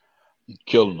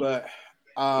 Killed him. But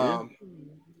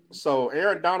so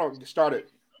Aaron Donald started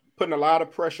putting a lot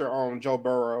of pressure on Joe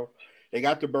Burrow. They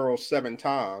got to Burrow 7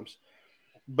 times.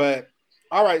 But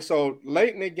all right, so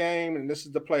late in the game, and this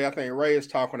is the play I think Ray is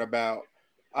talking about.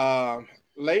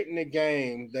 Late in the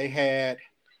game, they had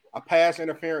a pass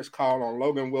interference call on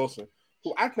Logan Wilson,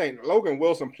 who I think Logan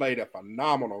Wilson played a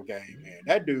phenomenal game, man.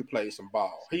 That dude played some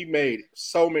ball. He made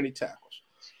so many tackles.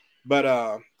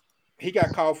 But he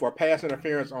got called for a pass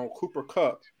interference on Cooper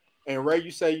Kupp. And Ray,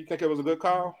 you say you think it was a good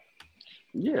call?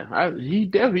 Yeah, he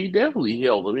definitely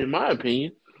held him, in my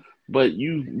opinion. But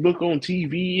you look on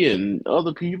TV and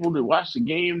other people that watch the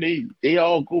game, they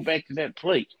all go back to that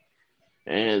play.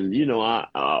 And,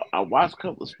 I watched a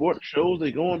couple of sports shows.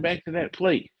 They're going back to that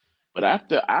play. But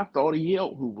I thought he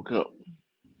held Cooper Kupp.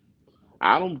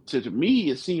 To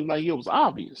me, it seemed like it was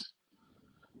obvious.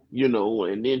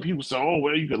 And then people say, oh,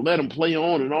 well, you can let him play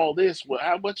on and all this. Well,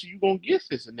 how much are you going to get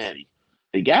Cincinnati?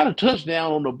 They got a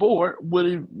touchdown on the board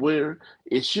where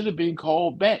it should have been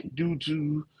called back due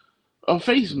to a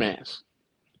face mask.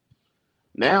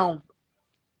 Now,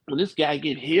 when this guy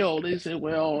get held, they say,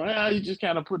 well, he just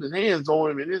kind of put his hands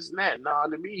on him and this and that. No,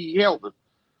 to me, he held him.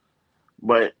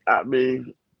 But I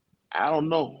mean, I don't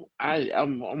know.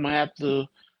 I'm gonna have to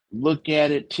look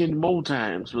at it 10 more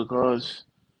times because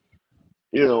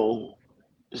you know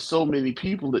there's so many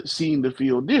people that seem to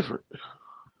feel different.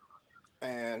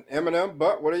 And Eminem,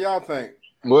 but what do y'all think?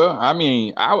 Well, I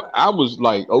mean, I was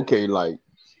like, okay, like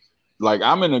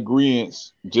I'm in agreement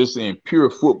just in pure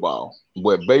football,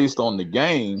 but based on the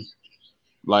game,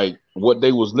 like what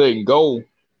they was letting go,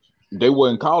 they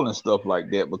wasn't calling stuff like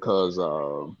that because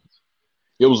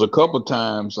it was a couple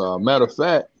times. Matter of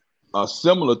fact, a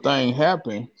similar thing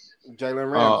happened. Jalen Uh,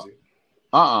 Ramsey.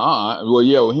 Well,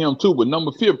 yeah, with him too, but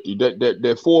number 50,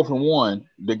 that 4th and 1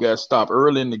 that got stopped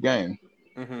early in the game.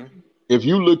 Mm-hmm. If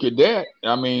you look at that,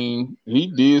 I mean, he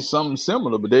did something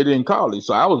similar, but they didn't call it.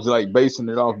 So I was like basing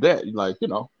it off that, like,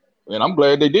 and I'm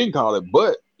glad they didn't call it,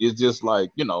 but it's just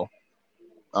like,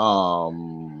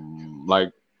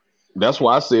 like that's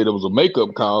why I said it was a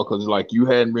makeup call because like you've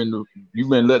been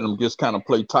letting them just kind of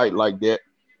play tight like that,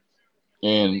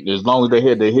 and as long as they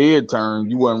had their head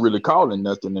turned, you weren't really calling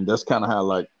nothing, and that's kind of how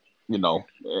like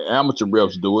amateur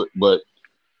refs do it. But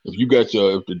if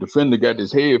the defender got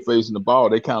his head facing the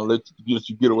ball, they kind of let you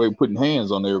get away with putting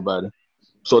hands on everybody.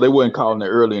 So they weren't calling it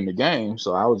early in the game.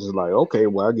 So I was just like, okay,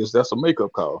 well, I guess that's a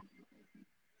makeup call.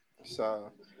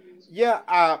 So,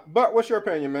 yeah. But what's your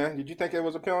opinion, man? Did you think it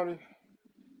was a penalty?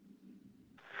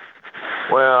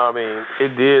 Well, I mean,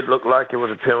 it did look like it was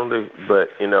a penalty, but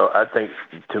I think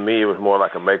to me it was more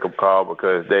like a makeup call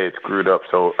because they had screwed up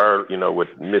so early,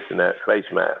 with missing that face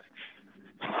mask.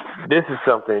 This is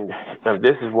something.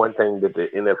 This is one thing that the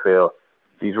NFL,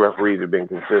 these referees have been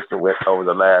consistent with over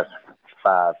the last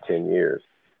 5, 10 years.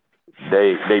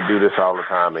 They do this all the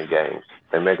time in games.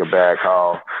 They make a bad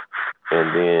call,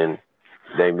 and then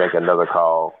they make another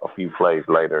call a few plays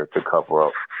later to cover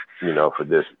up, for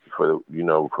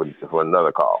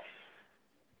another call.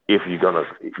 If you're gonna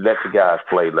let the guys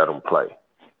play, let them play.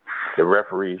 The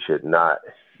referee should not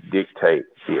dictate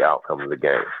the outcome of the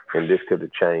game, and this could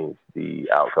have changed the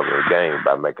outcome of the game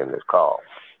by making this call.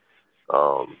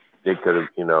 It could have,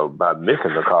 by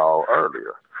missing the call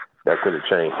earlier, that could have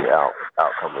changed the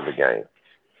outcome of the game.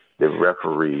 The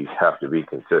referees have to be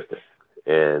consistent.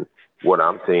 And what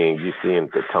I'm seeing, you're seeing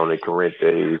the Tony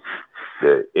Correntes,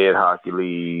 the Ed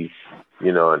Hockley,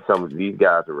 and some of these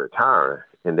guys are retiring,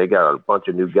 and they got a bunch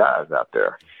of new guys out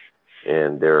there,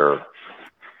 and they're,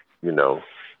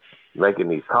 making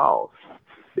these calls.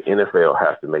 The NFL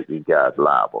has to make these guys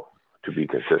liable to be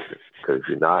consistent, because if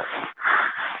you're not,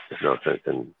 there's no sense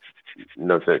in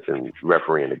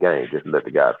refereeing the game. Just let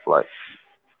the guys play.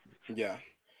 Yeah.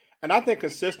 And I think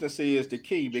consistency is the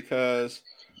key because,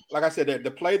 like I said,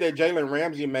 the play that Jalen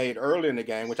Ramsey made early in the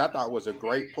game, which I thought was a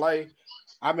great play.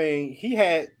 I mean, he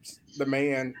had the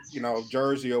man,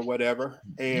 jersey or whatever,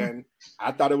 and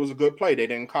I thought it was a good play. They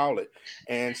didn't call it,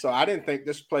 and so I didn't think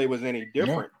this play was any Yeah.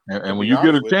 different. And when you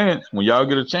get a chance, when y'all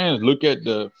get a chance, look at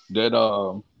the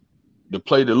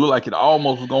play that looked like it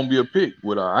almost was gonna be a pick.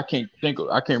 With I can't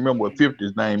remember what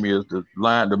 50's name is. The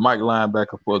Mike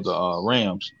linebacker for the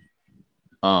Rams.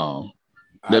 I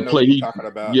That know who play you're talking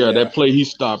about. Yeah. that play he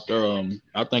stopped.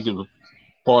 I think it was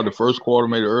part of the first quarter,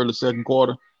 maybe early second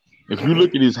quarter. If you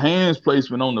look at his hands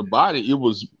placement on the body, it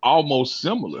was almost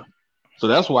similar. So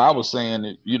that's why I was saying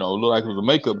it, it looked like it was a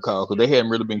makeup call because they hadn't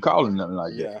really been calling nothing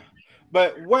like that. Yeah.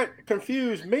 But what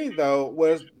confused me though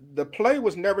was the play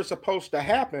was never supposed to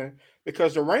happen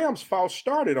because the Rams false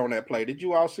started on that play. Did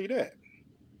you all see that?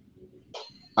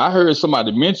 I heard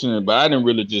somebody mention it, but I didn't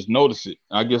really just notice it.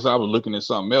 I guess I was looking at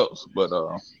something else, but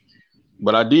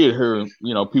I did hear,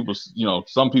 people,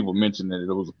 some people mentioned that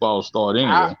it was a false start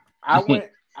anyway.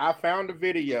 I found the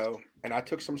video and I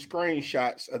took some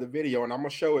screenshots of the video and I'm gonna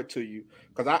show it to you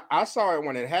because I saw it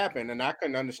when it happened and I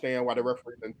couldn't understand why the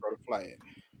referee didn't throw the flag.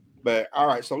 But all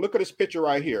right, so look at this picture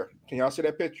right here. Can y'all see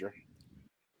that picture?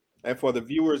 And for the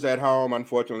viewers at home,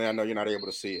 unfortunately, I know you're not able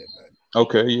to see it. But...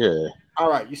 Okay, yeah. All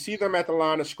right, you see them at the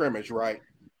line of scrimmage, right?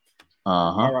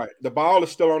 Uh-huh. All right, the ball is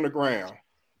still on the ground.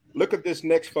 Look at this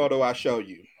next photo I show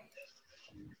you.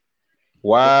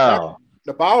 Wow.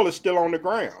 The ball is still on the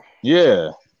ground. Yeah.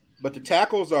 But the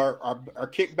tackles are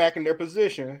kicked back in their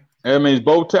position. I mean,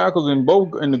 both tackles and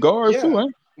the guards too, eh?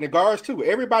 And the guards too.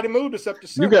 Everybody moved except the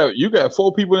center. You got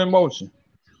 4 people in motion.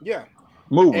 Yeah.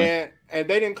 Moving. And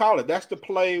they didn't call it. That's the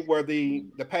play where the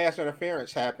pass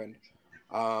interference happened.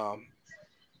 And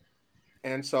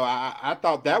so I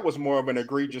thought that was more of an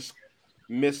egregious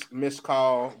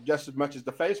miscall just as much as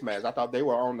the face mask. I thought they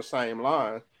were on the same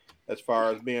line. as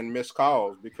far as being missed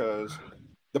calls because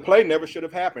the play never should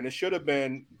have happened. It should have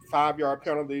been 5 yard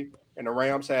penalty, and the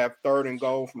Rams have third and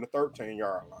goal from the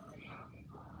 13-yard line.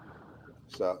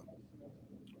 So,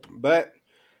 but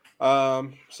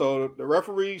so the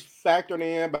referees factored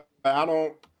in, but I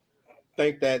don't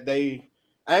think that they.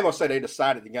 I ain't gonna say they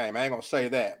decided the game. I ain't gonna say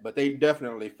that, but they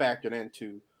definitely factored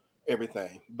into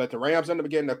everything. But the Rams ended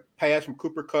up getting a pass from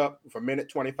Cooper Kupp with a minute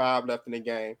 25 left in the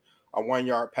game, a 1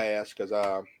 yard pass because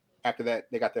after that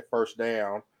they got their first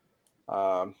down.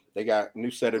 They got a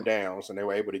new set of downs and they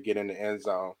were able to get in the end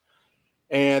zone.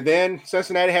 And then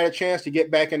Cincinnati had a chance to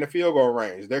get back in the field goal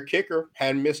range. Their kicker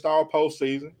hadn't missed all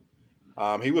postseason.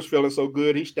 He was feeling so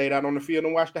good, he stayed out on the field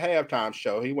and watched the halftime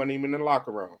show. He wasn't even in the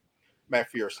locker room,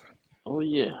 McPherson. Oh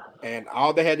yeah. And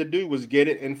all they had to do was get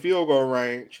it in field goal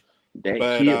range. That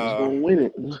kid was gonna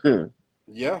win it.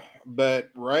 Yeah, but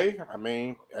Ray, I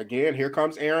mean, again, here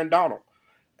comes Aaron Donald.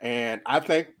 And I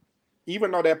think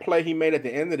even though that play he made at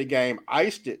the end of the game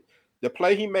iced it, the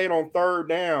play he made on third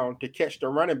down to catch the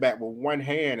running back with one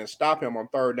hand and stop him on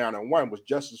third down and one was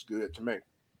just as good to me.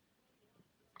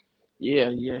 Yeah,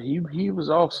 he was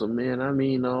awesome, man. I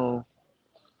mean,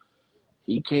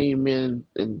 he came in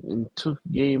and took the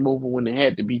game over when it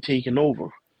had to be taken over.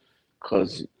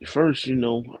 Cause first, he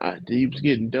was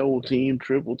getting double team,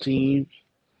 triple team,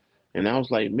 and I was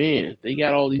like, man, they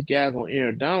got all these guys on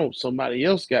Aaron Donald. Somebody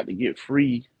else got to get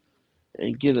free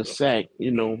and get a sack. I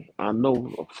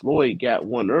know Floyd got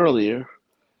one earlier,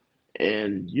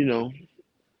 and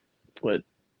but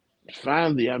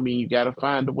finally, I mean, you got to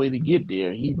find a way to get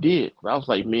there. He did. I was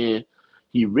like, man,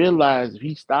 he realized if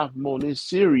he stopped him on this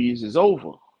series, it's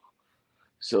over.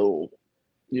 So,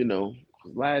 a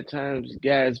lot of times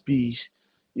guys be,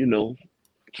 you know,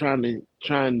 trying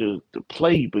to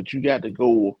play, but you got to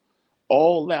go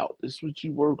all out. This is what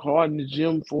you work hard in the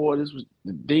gym for. This was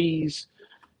the days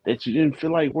that you didn't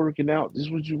feel like working out. This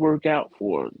is what you work out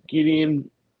for. Get in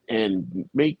and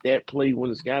make that play when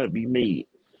it's got to be made.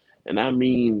 And I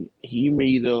mean, he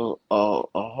made a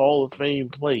Hall of Fame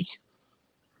play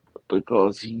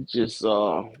because he just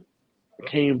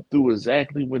came through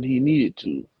exactly when he needed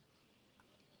to,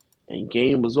 and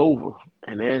game was over.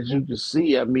 And as you can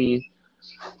see, I mean,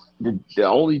 the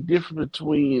only difference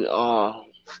between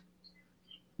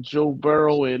Joe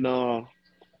Burrow and the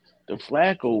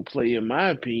Flacco play, in my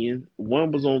opinion,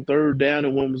 one was on third down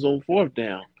and one was on fourth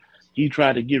down. He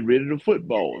tried to get rid of the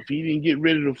football. If he didn't get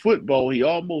rid of the football, he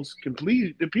almost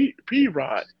completed the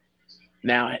P-Rod.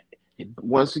 Now,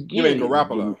 once again, you mean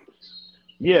Garoppolo?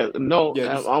 Yeah, no,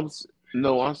 Yeah,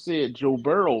 I said Joe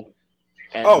Burrow.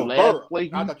 At Oh, the last Burrow. play,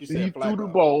 I thought you he said threw the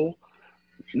Flacco. ball.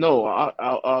 No,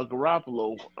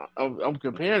 Garoppolo. I'm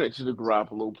comparing it to the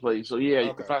Garoppolo play. So yeah,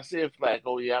 Okay. if I said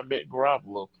Flacco, yeah, I meant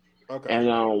Garoppolo.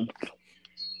 Okay.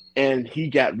 And he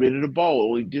got rid of the ball.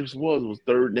 All he did was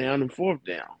third down and fourth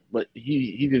down. But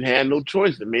he didn't have no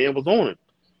choice. The man was on him.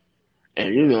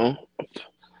 And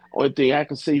only thing I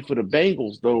can say for the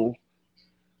Bengals though,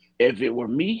 if it were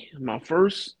me, my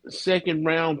first, second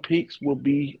round picks would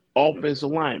be offensive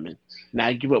linemen. Now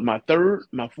I give up my third,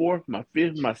 my fourth, my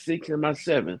fifth, my sixth, and my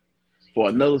seventh for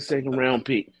another second round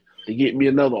pick to get me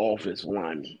another offensive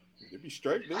lineman. You'd be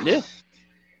straight, dude.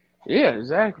 Yeah,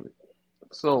 exactly.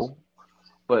 So,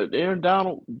 but Aaron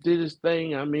Donald did his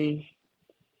thing. I mean,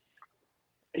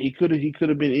 he could have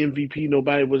been MVP.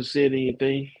 Nobody would have said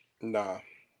anything. Nah.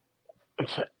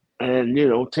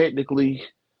 And technically,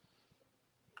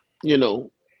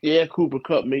 Cooper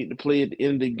Kupp made the play at the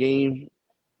end of the game.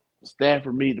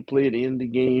 Stafford made the play at the end of the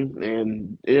game,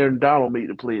 and Aaron Donald made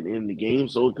the play at the end of the game,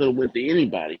 so it could have went to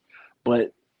anybody.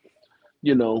 But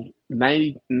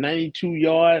 92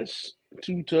 yards,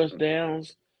 2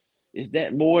 touchdowns, is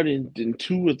that more than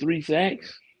 2 or 3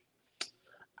 sacks?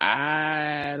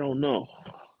 I don't know.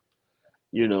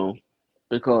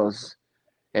 Because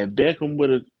if Beckham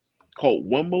would have caught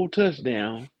one more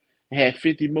touchdown, had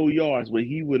 50 more yards, well,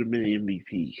 he would have been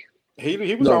MVP.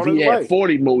 He was on his way. Had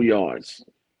 40 more yards.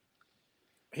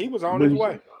 He was on his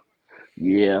way.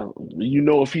 Yeah.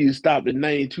 If he had stopped at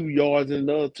 92 yards and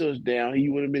another touchdown, he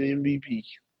would have been MVP.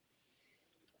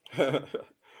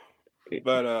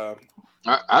 But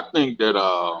I think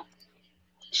that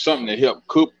something that helped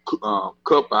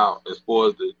Cup out as far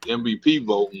as the MVP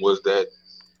voting was that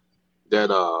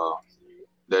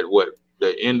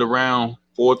end around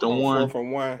fourth and one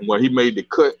where he made the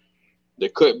cut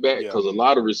back because a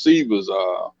lot of receivers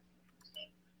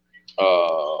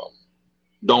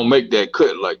don't make that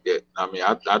cut like that. I mean,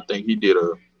 I think he did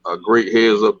a great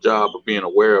heads up job of being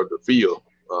aware of the field.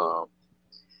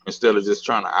 Instead of just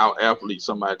trying to out athlete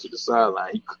somebody to the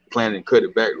sideline, he planned and cut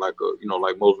it back like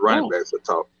most running backs are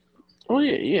taught. Oh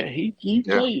yeah. He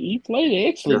Yeah, played an yeah,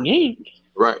 excellent game.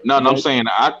 right. No, I'm But saying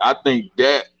I think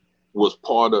that was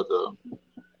part of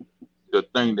the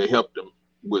thing that helped him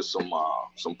with some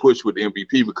push with the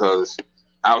MVP because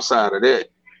outside of that,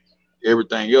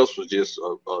 everything else was just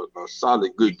a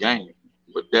solid good game.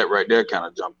 But that right there kind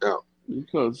of jumped out.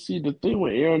 because see the thing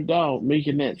with Aaron Donald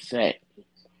making that sack,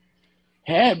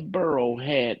 had Burrow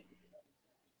had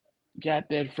got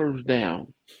that first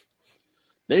down,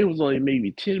 they was only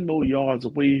maybe 10 more yards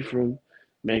away from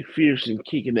McPherson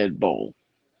kicking that ball.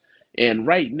 And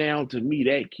right now, to me,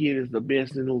 that kid is the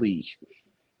best in the league.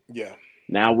 Yeah.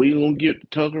 Now we gonna get to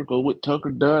Tucker because what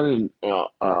Tucker done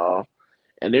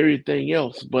and everything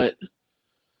else, but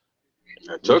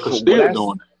And Tucker's for what still I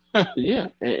doing yeah,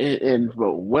 and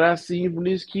for what I see from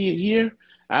this kid here,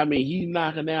 I mean he's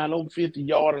knocking down them 50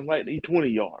 yards like they 20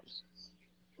 yards,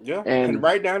 Yeah. And and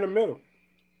right down the middle.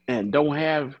 don't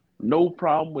have no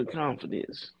problem with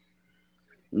confidence.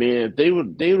 Man, if they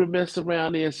would mess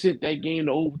around there and sent that game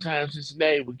to overtime,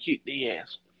 Cincinnati would kick their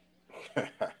ass. If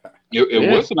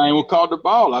Yeah, Wilson ain't caught the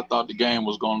ball, I thought the game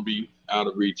was going to be out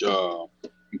of reach.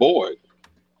 Boyd,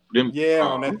 them, Yeah,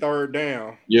 on that third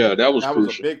down. yeah, that was That was a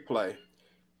crucial. big play.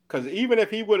 Because even if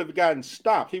he would have gotten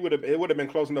stopped, it would have been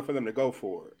close enough for them to go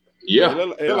for it. But Yeah, it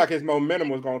looked like his momentum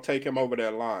was going to take him over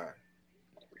that line.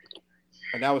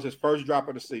 And that was his first drop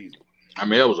of the season. I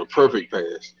mean that was a perfect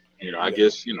pass. I Yeah.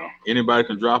 guess anybody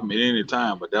can drop him at any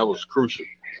time, but that was crucial.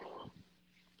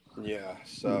 Yeah.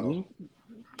 So,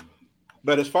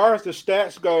 but as far as the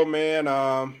stats go, man,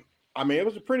 I mean, it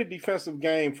was a pretty defensive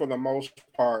game for the most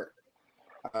part.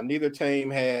 Neither team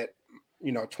had,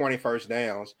 20 first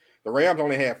downs. The Rams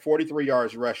only had 43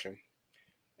 yards rushing,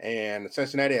 and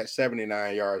Cincinnati had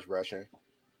 79 yards rushing.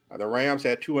 The Rams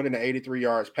had 283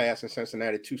 yards passing,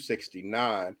 Cincinnati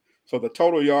 269. So the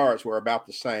total yards were about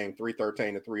the same,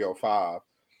 313 to 305.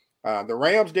 The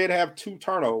Rams did have 2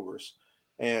 turnovers,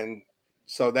 and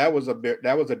so that was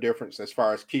a difference as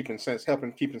far as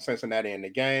helping keeping Cincinnati in the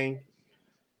game.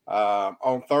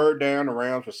 On third down, the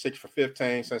Rams were 6 for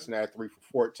 15, Cincinnati 3 for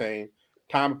 14.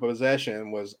 Time of possession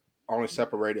was only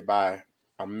separated by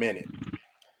a minute.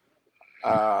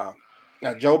 Now,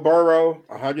 Joe Burrow,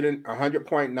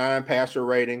 100.9 passer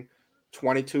rating,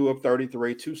 22 of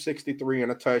 33, 263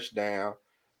 and a touchdown.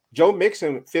 Joe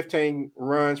Mixon, 15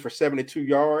 runs for 72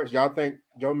 yards. Y'all think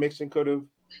Joe Mixon could have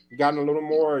gotten a little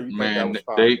more, or you think that Man, was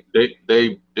fine?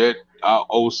 that our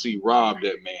OC robbed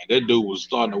that man. That dude was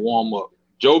starting to warm up.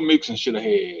 Joe Mixon should have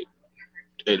had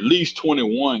at least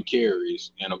 21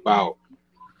 carries and about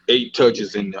 8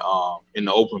 touches in the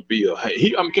open field.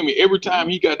 Every time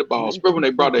he got the ball, especially when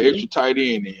they brought the extra tight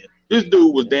end in, this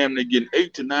dude was damn near getting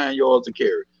 8 to 9 yards a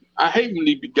carry. I hate when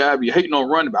these guys be hating on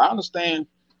running, but I understand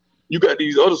you got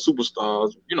these other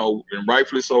superstars, and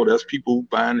rightfully so. That's people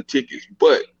buying the tickets,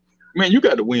 but man, you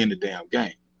got to win the damn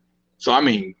game. So I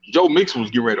mean, Joe Mixon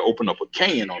was getting ready to open up a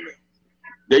can on them.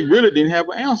 They really didn't have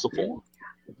an answer for him.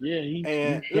 yeah, he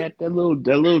got that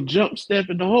little jump step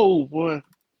in the hole, boy.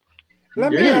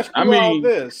 Let me ask you all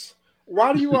this.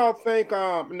 Why do you all think,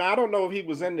 now I don't know if he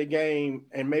was in the game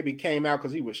and maybe came out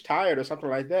because he was tired or something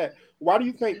like that. Why do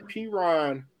you think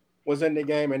P-Ron was in the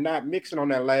game and not Mixon on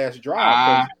that last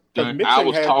drive? Because I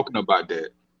was talking about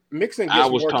that. Mixon gets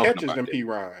more catches than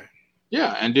P-Ron.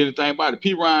 Yeah, and then the thing about it,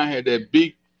 P-Ron had that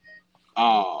big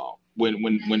when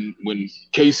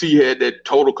KC had that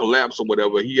total collapse or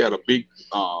whatever, he had a big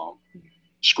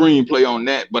screenplay on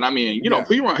that. But I mean,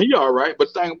 P-Ron, he all right.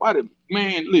 But the thing about it,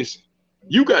 man, listen,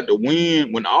 you got to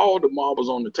win when all the marbles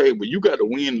on the table. You got to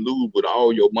win and lose with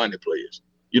all your money players.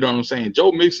 You know what I'm saying?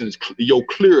 Joe Mixon is your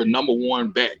clear number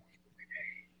one back.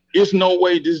 There's no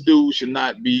way this dude should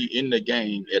not be in the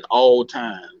game at all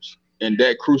times in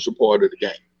that crucial part of the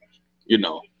game.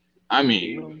 I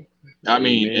mean,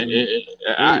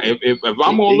 if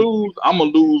I'm gonna lose, I'm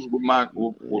gonna lose with my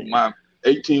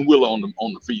 18-wheeler on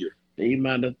the field. They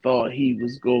might have thought he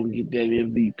was going to get that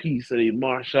MVP, so they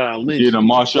Marshawn Lynch. Yeah,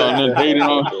 Marshawn Lynch hated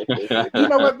on. You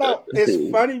know what though? It's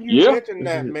funny you mentioned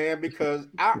that, man, because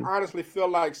I honestly feel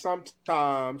like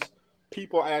sometimes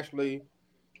people actually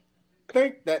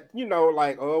think that,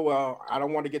 like, oh well, I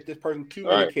don't want to get this person too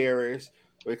many carries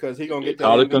because he's gonna get that.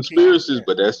 Call it conspiracies,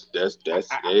 but that's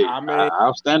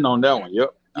I'll stand on that one.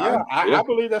 Yep. Yeah, I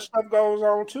believe that stuff goes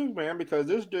on too, man, because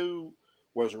this dude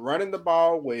was running the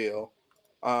ball well.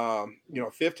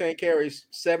 15 carries,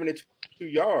 72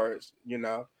 yards,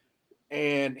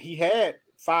 and he had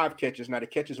 5 catches. Now the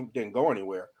catches didn't go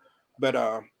anywhere, but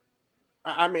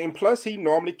I mean, plus he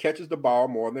normally catches the ball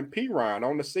more than P-Ron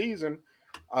on the season.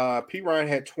 P-Ron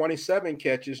had 27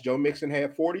 catches. Joe Mixon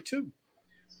had 42.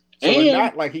 So it's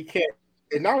not like he can't.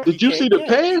 It's not like did you see the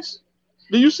pass?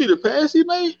 Did you see the pass he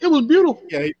made? It was beautiful.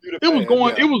 Yeah, he threw the It was pass.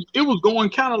 going. Yeah. It was going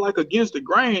kind of like against the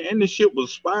grain, and the shit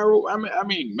was spiral. I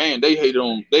mean, man, they hated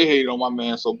on my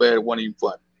man so bad it wasn't even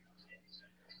funny.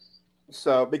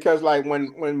 So because like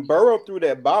when Burrow threw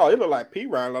that ball, it looked like P.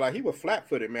 Ryan looked like he was flat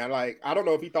footed, man. Like I don't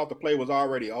know if he thought the play was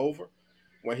already over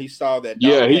when he saw that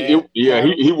Yeah, Donald had him.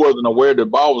 he wasn't aware the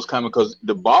ball was coming because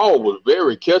the ball was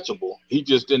very catchable. He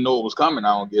just didn't know it was coming.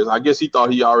 I guess he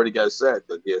thought he already got sacked.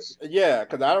 I guess. Yeah,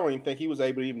 because I don't even think he was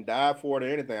able to even dive for it or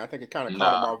anything. I think it kind of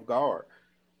caught him Nah. off guard.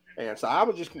 And so I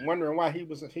was just wondering why he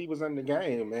was in the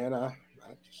game, man. I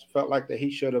just felt like that he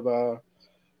should have.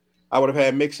 I would have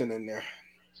had Mixon in there.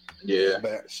 Yeah,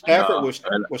 but Stafford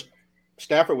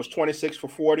was 26 for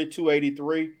 40,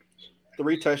 283,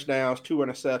 3 touchdowns, 2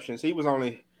 interceptions. He was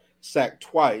only sacked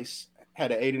twice,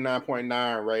 had an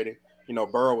 89.9 rating. You know,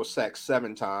 Burrow was sacked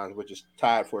 7 times, which is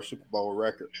tied for a Super Bowl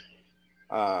record.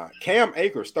 Cam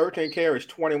Akers, 13 carries,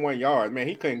 21 yards. Man,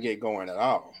 he couldn't get going at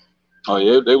all. Oh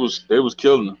yeah, they was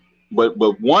killing him. But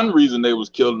one reason they was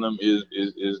killing him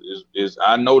is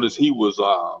I noticed he was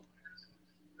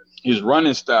his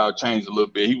running style changed a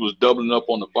little bit. He was doubling up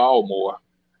on the ball more,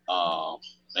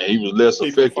 and he was less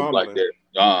effective like that.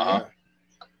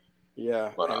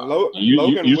 Yeah. But and you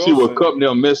Wilson, see what Cup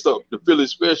now messed up the Philly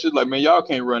special? Like, man, y'all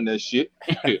can't run that shit.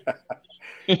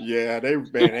 Yeah,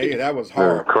 that was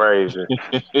hard. Crazy.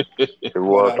 It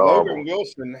was Logan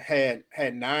Wilson had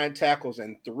 9 tackles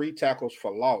and 3 tackles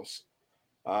for loss.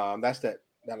 That's that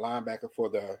linebacker for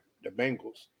the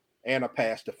Bengals, and a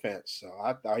pass defense. So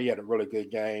I thought he had a really good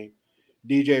game.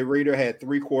 DJ Reader had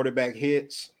 3 quarterback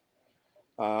hits.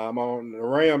 On the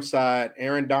Rams side,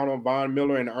 Aaron Donald, Von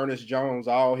Miller, and Ernest Jones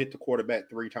all hit the quarterback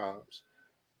 3 times.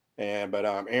 But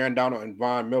Aaron Donald and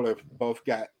Von Miller both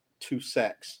got 2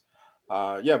 sacks.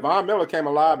 Von Miller came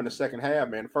alive in the second half,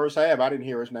 man. The first half, I didn't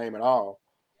hear his name at all.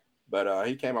 But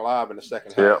he came alive in the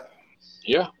second half.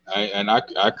 Yeah,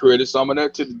 I credit some of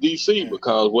that to the DC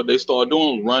because what they started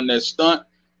doing was run that stunt,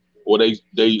 or they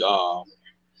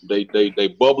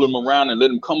bubble him around and let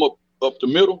him come up the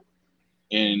middle,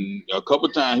 and a couple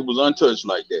of times he was untouched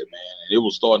like that, man, and it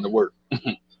was starting to work.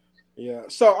 Yeah.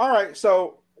 So all right.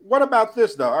 So what about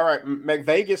this though? All right,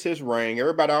 McVay gets his ring.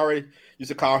 Everybody already used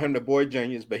to call him the boy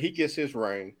genius, but he gets his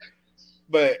ring.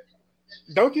 But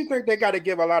don't you think they got to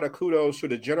give a lot of kudos to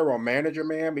the general manager,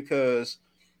 man? Because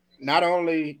not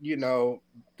only,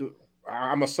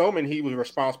 I'm assuming he was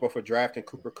responsible for drafting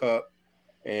Cooper Kupp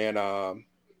and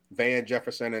Van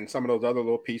Jefferson and some of those other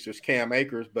little pieces, Cam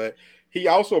Akers, but he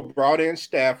also brought in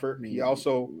Stafford. He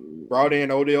also brought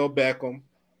in Odell Beckham.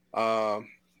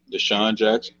 Deshaun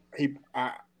Jackson. He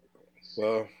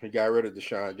got rid of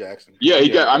Deshaun Jackson. Yeah, he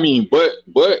got. I mean, but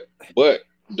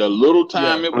the little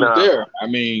time it was there, I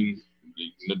mean,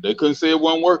 they couldn't say it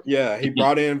wasn't working. Yeah, he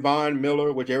brought in Von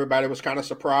Miller, which everybody was kind of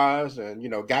surprised, and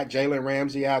got Jalen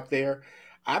Ramsey out there.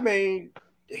 I mean,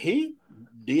 he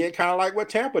did kind of like what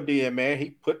Tampa did, man.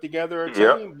 He put together a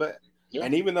team,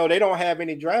 and even though they don't have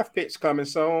any draft picks coming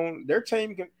soon, their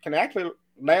team can actually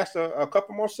last a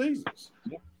couple more seasons.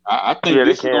 I think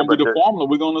this is going to be the formula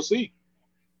we're going to see.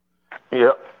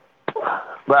 Yep.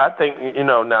 But I think,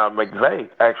 now McVay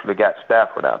actually got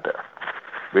Stafford out there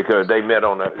because they met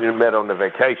on the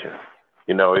vacation.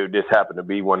 It just happened to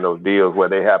be one of those deals where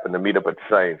they happened to meet up at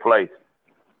the same place.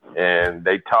 And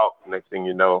they talked. Next thing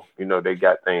you know, they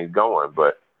got things going.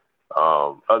 But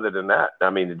other than that, I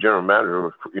mean, the general manager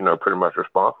was, pretty much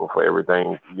responsible for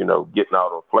everything, getting all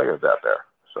those players out there.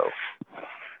 So.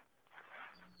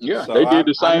 Yeah, they did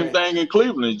the same thing in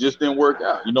Cleveland. It just didn't work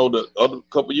out. The other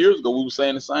couple of years ago, we were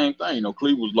saying the same thing.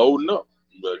 Cleveland was loading up,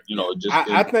 but it just.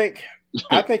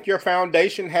 I think your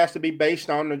foundation has to be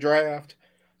based on the draft.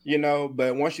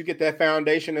 But once you get that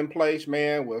foundation in place,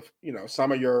 man, with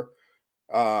some of your,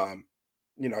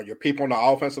 your people on the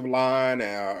offensive line,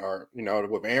 or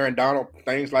with Aaron Donald,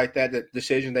 things like that, the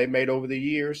decisions they made over the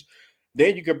years,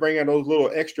 then you can bring in those little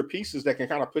extra pieces that can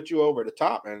kind of put you over the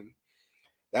top and.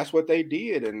 That's what they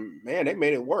did, and man, they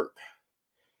made it work.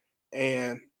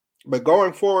 But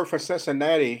going forward for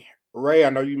Cincinnati, Ray, I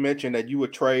know you mentioned that you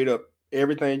would trade up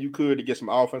everything you could to get some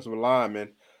offensive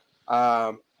linemen.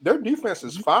 Their defense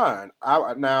is fine.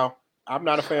 I'm not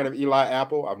a fan of Eli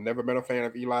Apple. I've never been a fan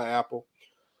of Eli Apple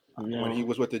when he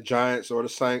was with the Giants or the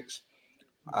Saints.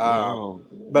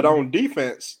 But on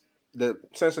defense, the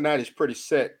Cincinnati's pretty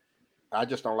set. I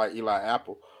just don't like Eli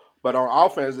Apple. But on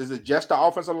offense, is it just the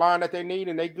offensive line that they need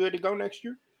and they good to go next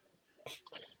year?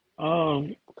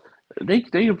 They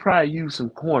can probably use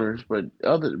some corners, but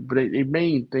the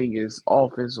main thing is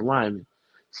offensive linemen.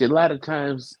 See, a lot of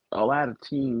times, a lot of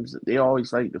teams, they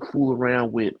always like to fool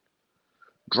around with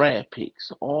draft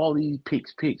picks. All these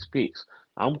picks.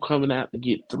 I'm coming out to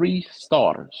get 3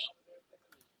 starters.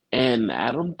 And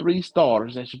out of them 3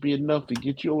 starters, that should be enough to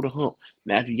get you over the hump.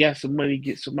 Now, if you got some money,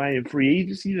 get somebody in free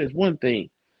agency, that's one thing.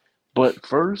 But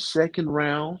first, second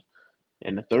round,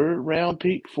 and the third round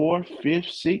pick, fourth,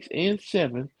 fifth, sixth, and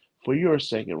seventh for your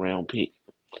second round pick.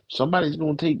 Somebody's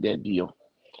going to take that deal.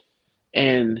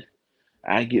 And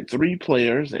I get 3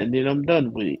 players, and then I'm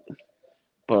done with it.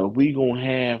 But we going to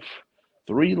have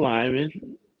 3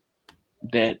 linemen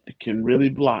that can really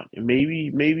block. And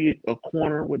maybe a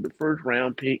corner with the first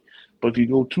round pick. But if you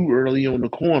go too early on the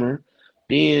corner,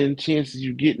 then chances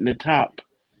you getting the top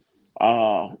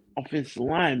offensive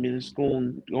lineman is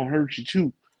going to hurt you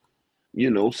too.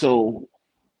 So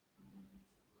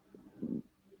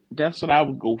that's what I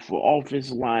would go for.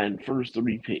 Offensive line, first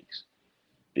 3 picks.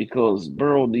 Because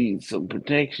Burrow needs some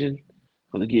protection.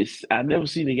 Because I've never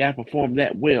seen a guy perform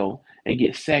that well and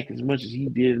get sacked as much as he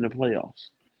did in the playoffs.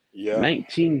 Yeah.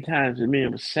 19 times the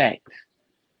man was sacked.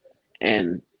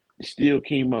 And still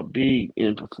came up big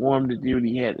and performed the deal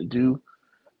he had to do.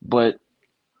 But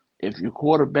if your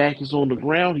quarterback is on the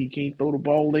ground, he can't throw the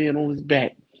ball laying on his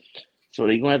back. So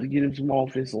they're going to have to get him some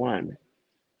offensive linemen.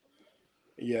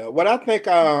 Yeah. What I think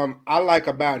I like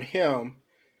about him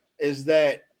is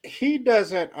that he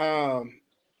doesn't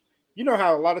you know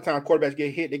how a lot of times quarterbacks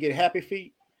get hit, they get happy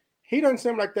feet. He doesn't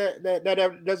seem like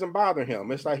that doesn't bother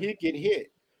him. It's like he'd get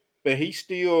hit, but he's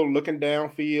still looking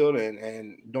downfield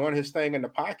and doing his thing in the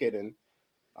pocket. And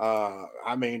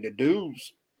I mean, the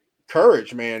dude's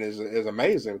courage, man, is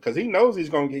amazing because he knows he's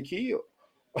gonna get killed,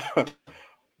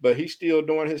 but he's still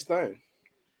doing his thing.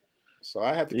 So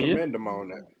I have to Yeah. commend him on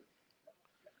that.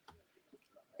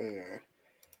 Yeah.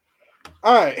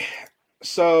 All right.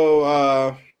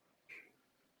 So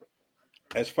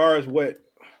as far as what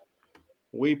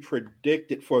we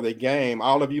predicted for the game,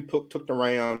 all of you took the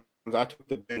Rams. I took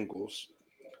the Bengals.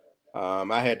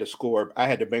 I had the score. I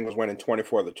had the Bengals winning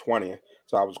 24-20,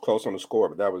 so I was close on the score,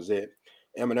 but that was it.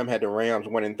 Eminem had the Rams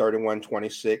winning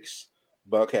 31-26.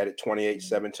 Buck had it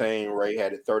 28-17. Ray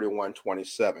had it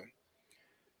 31-27.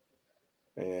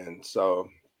 And so,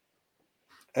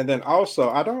 and then also,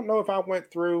 I don't know if I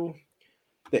went through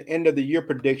the end of the year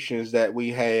predictions that we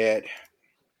had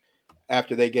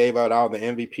after they gave out all the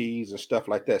MVPs and stuff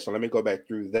like that. So let me go back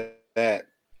through that.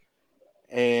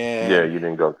 And Yeah, you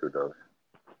didn't go through those.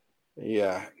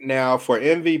 yeah. Now for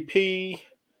MVP,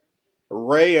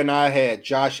 Ray and I had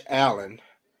Josh Allen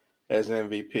as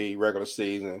MVP regular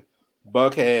season.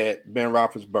 Buck had Ben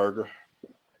Roethlisberger,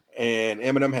 and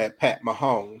Eminem had Pat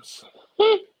Mahomes.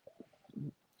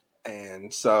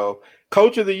 And so,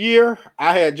 Coach of the Year,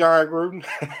 I had John Gruden.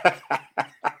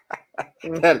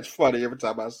 That is funny every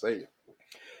time I say it.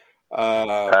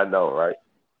 I know, right?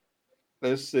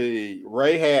 Let's see.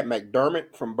 Ray had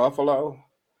McDermott from Buffalo,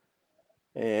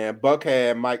 and Buck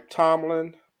had Mike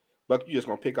Tomlin. Buck, you just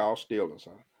gonna pick all Steelers,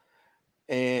 huh?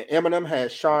 And Eminem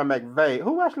had Sean McVay.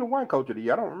 Who actually won Coach of the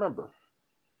Year? I don't remember.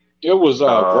 It was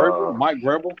Uh, Mike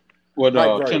Vrabel with Mike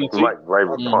Vrabel. Tennessee. Mike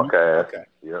Vrabel Okay. punk ass. Okay.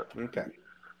 Yeah. Okay.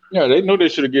 Yeah, they knew they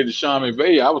should have given it to Sean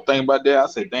McVay. I was thinking about that. I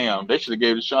said, damn, they should have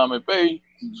gave it to Sean McVay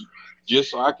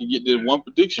just so I could get this one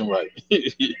prediction right.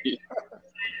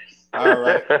 All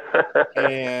right.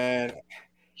 And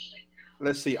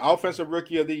let's see. Offensive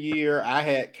Rookie of the Year, I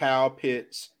had Kyle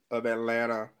Pitts of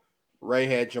Atlanta. Ray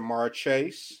had Jamar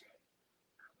Chase.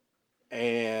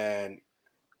 And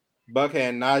Buck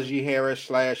had Najee Harris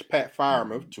 / Pat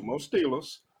Fireman, 2 more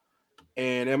Steelers.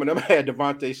 And Eminem had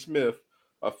Devontae Smith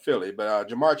of Philly. But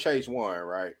Jamar Chase won,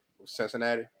 right?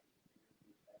 Cincinnati.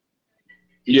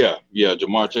 yeah,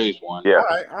 Jamar Chase won. Yeah.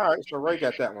 All right. So Ray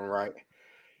got that one right.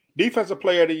 Defensive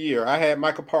Player of the Year, I had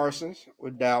Michael Parsons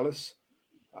with Dallas.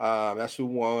 That's who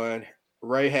won.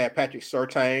 Ray had Patrick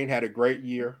Surtain, had a great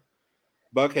year.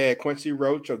 Buck had Quincy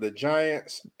Roach of the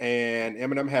Giants, and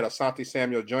Eminem had Asante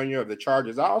Samuel Jr. of the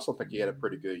Chargers. I also think he had a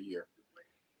pretty good year.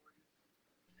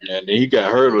 And he got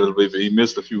hurt a little bit, but he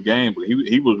missed a few games. But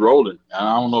he was rolling. And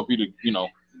I don't know if he'd,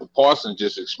 Parsons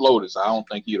just exploded. So I don't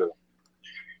think he'd have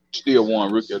still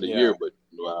won Rookie of the Year. But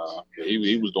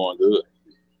he was doing good.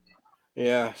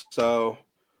 Yeah. So,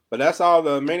 but that's all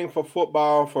the meaningful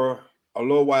football for a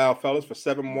little while, fellas, for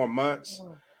 7 more months.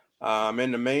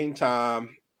 In the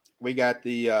meantime, we got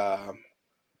the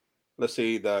let's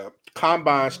see, the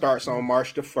combine starts on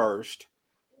March the 1st.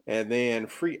 And then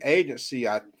free agency,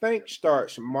 I think,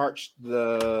 starts around March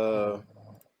the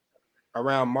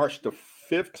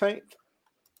 15th,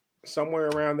 somewhere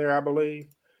around there, I believe,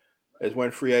 is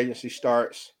when free agency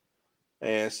starts.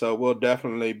 And so we'll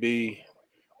definitely be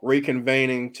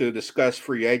reconvening to discuss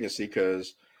free agency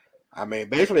because I mean,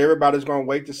 basically everybody's going to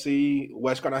wait to see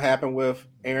what's going to happen with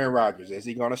Aaron Rodgers. Is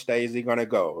he going to stay? Is he going to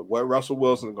go? What Russell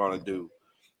Wilson's going to do?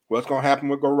 What's going to happen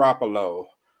with Garoppolo?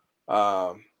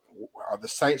 Are the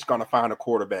Saints going to find a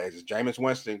quarterback? Is Jameis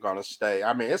Winston going to stay?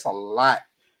 I mean, it's a lot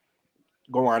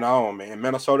going on, man.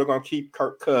 Minnesota going to keep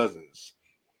Kirk Cousins.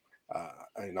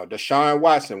 Deshaun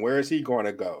Watson, where is he going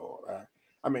to go?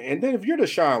 I mean, and then if you're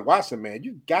Deshaun Watson, man,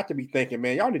 you got to be thinking,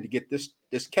 man, y'all need to get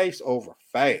this case over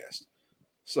fast,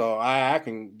 so I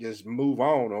can just move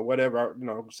on or whatever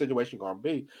situation going to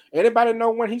be. Anybody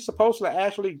know when he's supposed to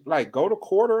actually like go to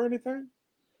court or anything?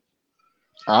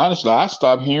 Honestly, I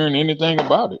stopped hearing anything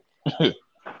about it.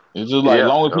 It's just like, as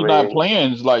long as he's not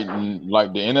playing, it's like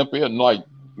the NFL, like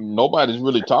nobody's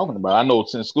really talking about it. I know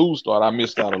since school started, I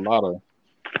missed out a lot of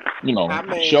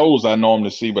shows I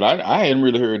normally see, but I hadn't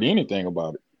really heard anything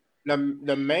about it.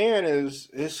 The man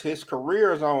his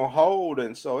career is on hold,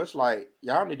 and so it's like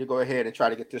y'all need to go ahead and try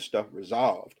to get this stuff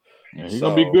resolved. Yeah, he's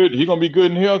gonna be good. He's gonna be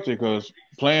good and healthy because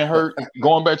playing hurt,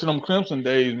 going back to them Clemson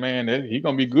days, man, he's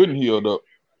gonna be good and healed up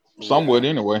somewhat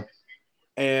anyway.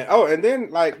 And then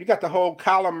like you got the whole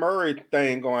Kyler Murray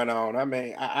thing going on. I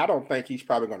mean, I don't think he's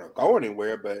probably gonna go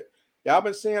anywhere, but y'all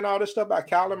been seeing all this stuff about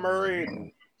Kyler Murray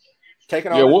and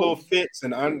taking all these little fits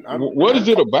and what is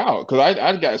it about? Because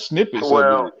I got snippets of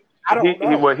it. I don't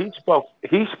know.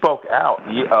 He spoke out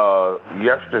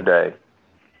yesterday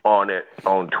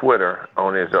on Twitter,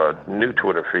 on his new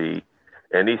Twitter feed,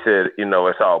 and he said,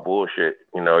 it's all bullshit.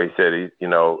 He said,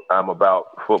 I'm about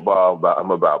football,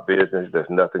 I'm about business. There's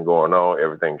nothing going on.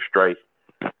 Everything's straight.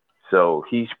 So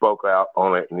he spoke out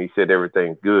on it, and he said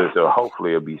everything's good. So hopefully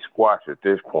it'll be squashed at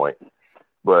this point.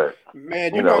 But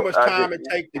man, you know how much time it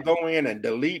takes to go in and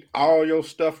delete all your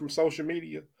stuff from social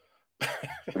media?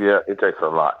 Yeah, it takes a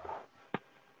lot.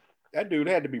 That dude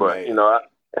had to be mad.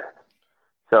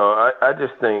 I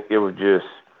just think it was just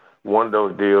one of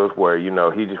those deals where,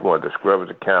 he just wanted to scrub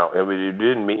his account. I mean, it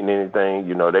didn't mean anything.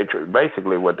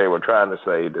 Basically what they were trying to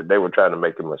say, that they were trying to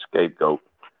make him a scapegoat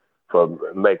for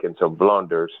making some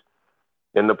blunders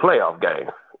in the playoff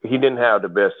game. He didn't have the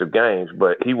best of games,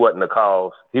 but he wasn't the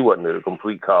cause. He wasn't the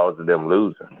complete cause of them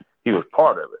losing. He was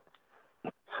part of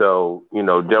it. So,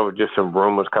 there were just some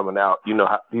rumors coming out.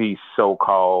 How these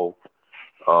so-called,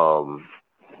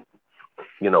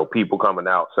 people coming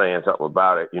out saying something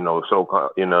about it, and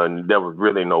there was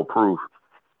really no proof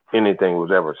anything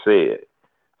was ever said.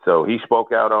 So he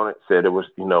spoke out on it, said it was,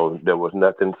 there was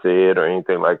nothing said or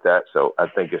anything like that. So I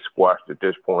think it's squashed at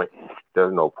this point.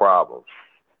 There's no problems.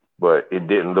 But it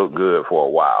didn't look good for a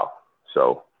while.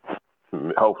 So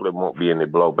hopefully it won't be any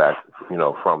blowback,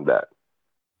 from that.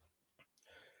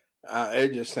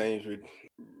 It just seems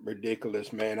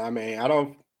ridiculous, man. I mean, I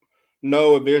don't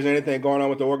know if there's anything going on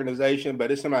with the organization, but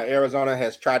it seems like Arizona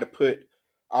has tried to put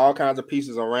all kinds of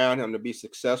pieces around him to be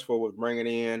successful with bringing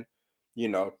in,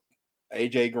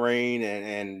 AJ Green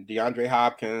and DeAndre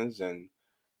Hopkins and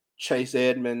Chase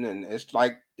Edmond. And it's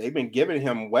like they've been giving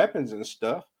him weapons and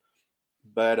stuff.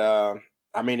 But,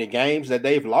 I mean, the games that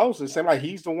they've lost, it seems like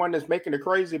he's the one that's making the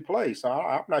crazy play. So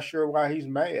I'm not sure why he's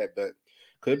mad, but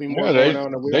could be more going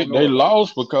on. They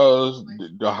lost because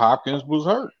the Hopkins was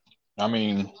hurt. I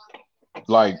mean,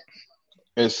 like,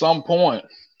 at some point,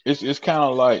 it's kind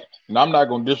of like, and I'm not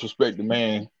going to disrespect the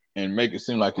man and make it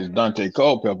seem like it's Dante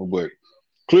Culpepper, but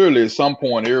clearly at some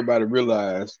point, everybody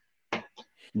realized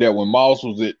that when Moss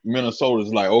was at Minnesota,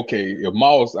 it's like, okay, if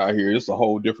Moss out here, it's a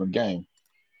whole different game.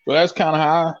 So that's kind of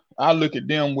how I look at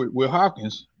them with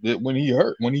Hopkins, that when he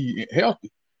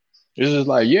healthy. It's just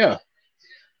like, yeah,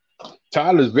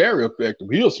 Tyler's very effective.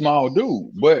 He's a small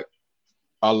dude, but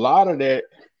a lot of that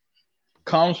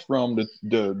comes from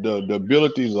the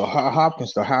abilities of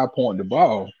Hopkins to high point the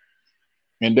ball,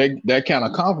 and they kind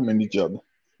of complement each other,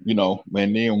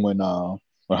 And then when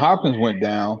Hopkins went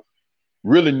down,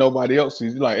 really nobody else.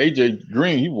 He's like AJ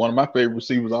Green. He's one of my favorite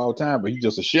receivers all time, but he's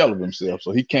just a shell of himself,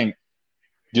 so he can't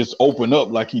just open up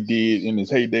like he did in his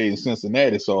heyday in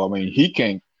Cincinnati. So, I mean, he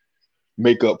can't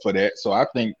make up for that. So I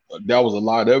think that was a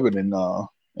lot of it. And a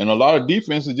lot of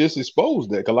defenses just exposed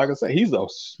that. Because like I said, he's a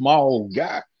small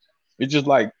guy. It's just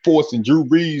like forcing Drew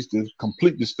Brees to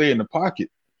completely stay in the pocket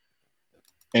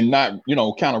and not,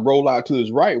 kind of roll out to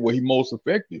his right where he's most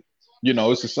effective.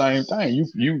 It's the same thing.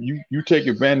 You take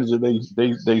advantage of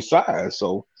they size.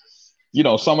 So,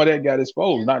 some of that got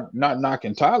exposed. Not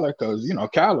knocking Tyler because,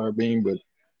 Kyler but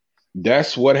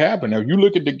that's what happened. Now, if you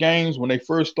look at the games when they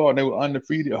first started, they were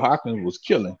undefeated. Hopkins was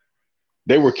killing.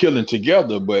 They were killing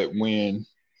together, but when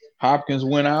Hopkins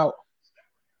went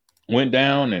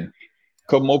down, and a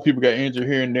couple more people got injured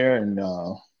here and there, and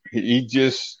he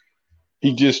just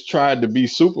tried to be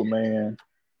Superman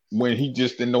when he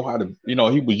just didn't know how to, he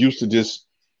was used to just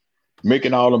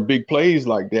making all them big plays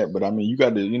like that. But I mean, you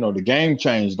got to, the game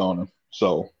changed on him.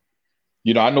 So,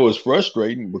 I know it's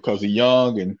frustrating because he's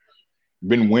young and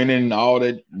been winning all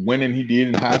that winning he did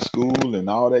in high school and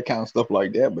all that kind of stuff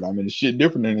like that. But I mean, it's shit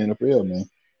different in the NFL, man.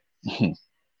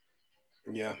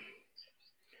 Yeah.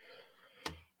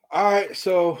 All right,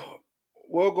 so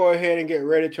we'll go ahead and get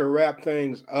ready to wrap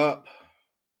things up.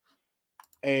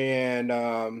 And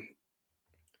I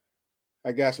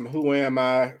got some who am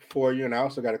I for you, and I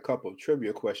also got a couple of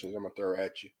trivia questions I'm gonna throw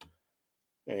at you.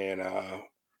 And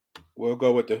we'll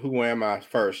go with the who am I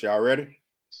first. Y'all ready?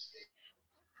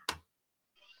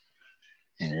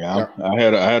 Yeah, I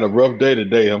had a rough day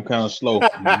today. I'm kind of slow.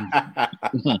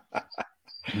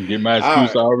 Get my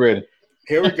excuse already.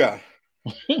 Here we go.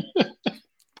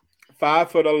 5'11",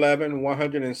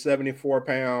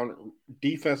 174-pound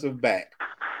defensive back,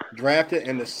 drafted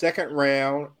in the second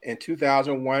round in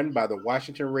 2001 by the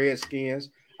Washington Redskins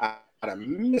out of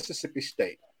Mississippi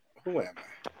State. Who am I?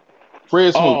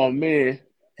 Fred Smoot. Oh man,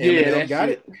 yeah, Eminem got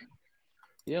it.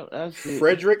 Yep, that's it.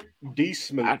 Frederick D.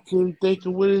 Smoot. I couldn't think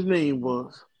of what his name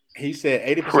was. He said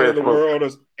 80% of the world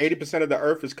is 80% of the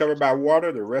earth is covered by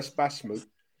water, the rest by smoot.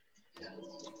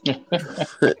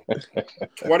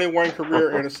 21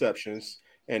 career interceptions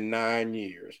in 9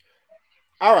 years.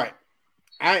 All right.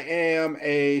 I am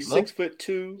a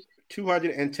 6'2",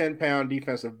 210-pound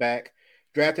defensive back,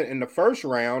 drafted in the first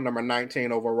round, number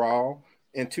 19 overall,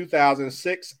 in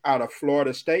 2006 out of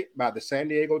Florida State by the San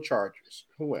Diego Chargers.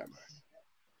 Who am I?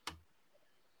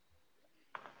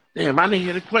 Damn, I didn't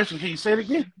hear the question. Can you say it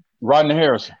again? Rodney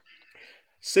Harrison.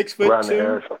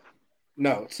 6'2".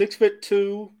 No,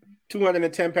 6'2",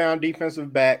 210-pound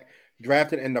defensive back,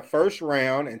 drafted in the first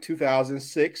round in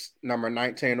 2006, number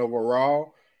 19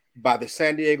 overall, by the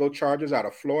San Diego Chargers out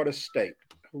of Florida State.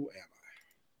 Who am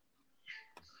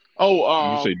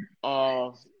I?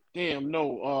 Oh, damn,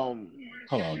 no.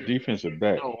 Hold on, defensive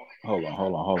back. No. Hold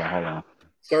on.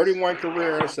 31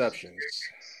 career interceptions.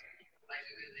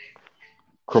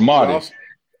 Cromartie.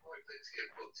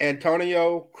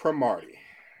 Antonio Cromartie.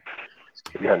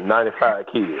 You got 95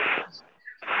 kids.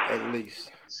 At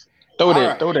least. Throw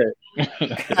that.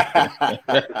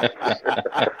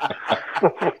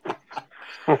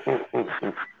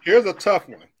 Here's a tough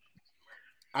one.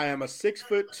 I am a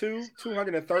 6'2",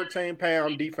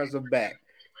 213-pound defensive back,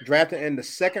 drafted in the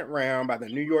second round by the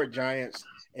New York Giants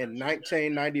in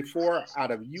 1994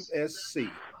 out of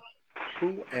USC.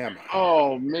 Who am I?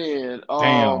 Oh man.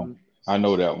 Damn. I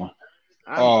know that one.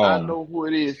 I know who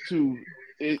it is too.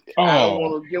 I don't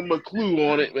want to give him a clue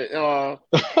on it, but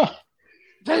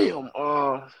damn.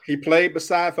 He played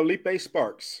beside Felipe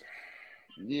Sparks.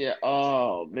 Yeah.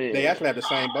 Oh man. They actually have the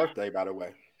same birthday, by the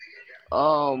way.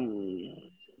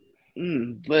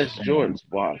 Bless Jordan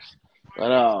Sparks.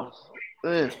 But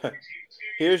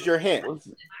here's your hint.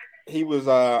 He was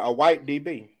a white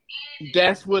DB.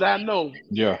 That's what I know.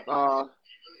 Yeah.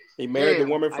 He married the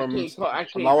woman from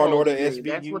Law and Order SVU.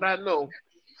 That's what I know.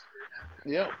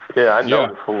 Yep. Yeah, I know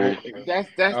the fool. That's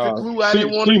the clue I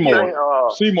didn't want to get.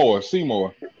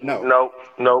 Seymour. No.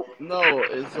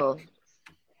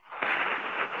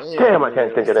 It's damn, I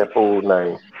can't think of that fool's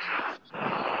name.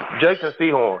 Jason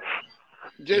Sehorn.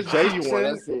 Jason,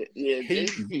 that's it. Yeah,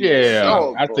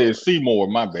 yeah. I said Seymour.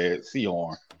 My bad.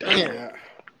 Sehorn. Damn.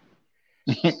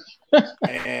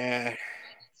 And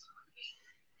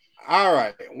all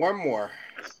right, one more.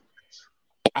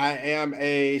 I am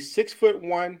a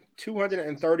 6'1",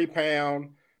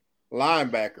 230-pound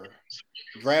linebacker,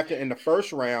 drafted in the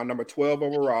first round, number 12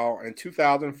 overall, in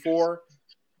 2004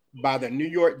 by the New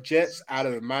York Jets out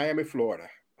of Miami, Florida.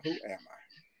 Who am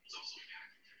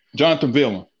I? Jonathan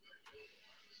Vilma.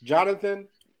 Jonathan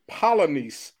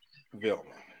Polonese Vilma.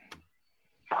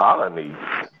 Polonese.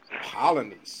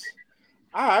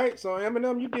 All right, so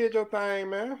Eminem, you did your thing,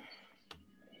 man.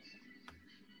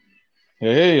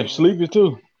 Hey, I'm sleepy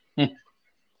too.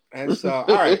 And so,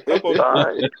 all right,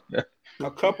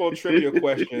 a couple of trivia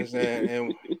questions,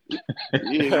 and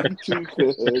yeah, I'm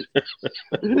sleepy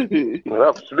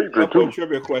couple too. of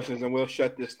trivia questions, and we'll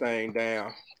shut this thing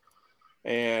down.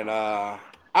 And all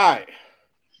right,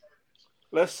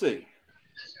 let's see.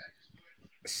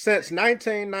 Since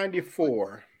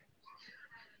 1994,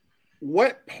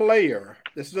 what player?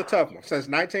 This is a tough one. Since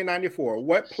 1994,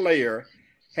 what player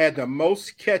had the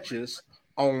most catches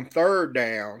on third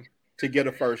down to get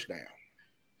a first down?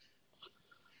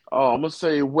 Oh, I'm gonna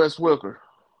say Wes Welker.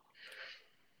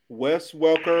 Wes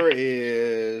Welker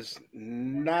is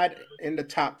not in the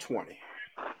top 20.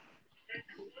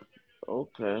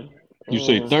 Okay. You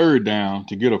say third down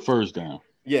to get a first down.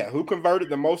 Yeah, who converted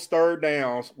the most third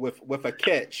downs with a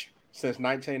catch since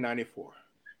 1994?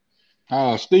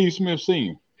 Steve Smith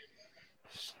Sr.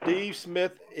 Steve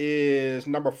Smith is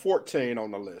number 14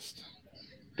 on the list.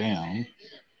 Damn.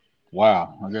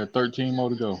 Wow. I got 13 more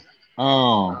to go.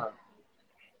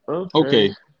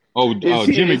 Okay.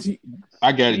 Jimmy. Is he?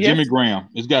 I got it. Yes. Jimmy Graham.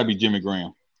 It's got to be Jimmy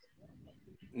Graham.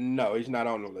 No, he's not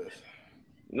on the list.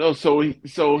 No, so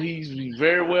he's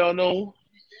very well known.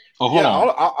 Oh, hold on.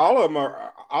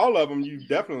 All of them you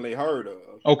definitely heard of.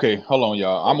 Okay, hold on,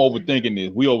 y'all. I'm overthinking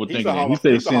this. We overthinking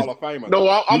He's it. a Hall of Famer. No,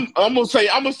 I'm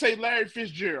gonna say Larry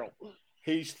Fitzgerald.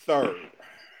 He's third.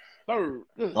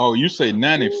 Oh, you say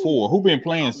 94. Who been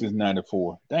playing since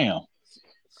 94? Damn.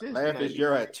 Larry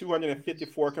Fitzgerald had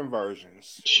 254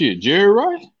 conversions. Shit, Jerry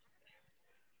Rice?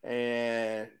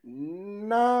 And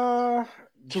nah,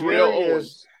 Terrell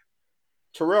Owens.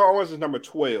 Terrell Owens is number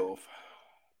 12.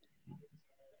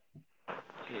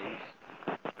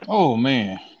 Oh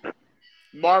man.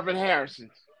 Marvin Harrison.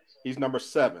 He's number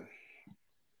 7.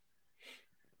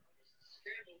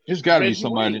 It's got to be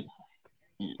somebody.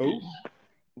 Wayne. Who?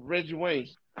 Reggie Wayne.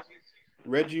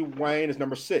 Reggie Wayne is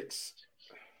number 6.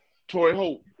 Torrey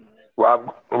Holt.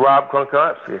 Rob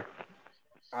Gronkowski.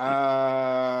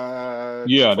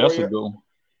 Yeah, that's a good one.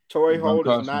 Torrey Holt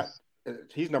is not.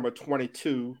 He's number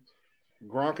 22.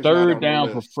 Gronk is third not on down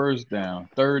the for list. first down.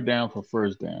 Third down for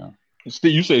first down.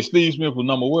 Steve, you say Steve Smith was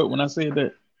number what when I said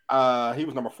that? He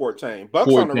was number 14.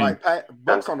 Buck's on the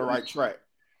right track.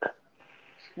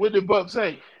 What did Buck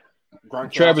say?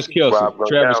 Gronkowski. Travis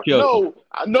Kelce.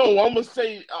 No, I'm gonna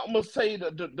say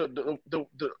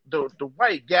the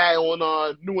white guy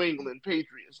on New England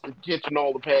Patriots, the catching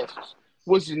all the passes.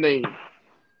 What's his name?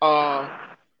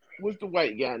 What's the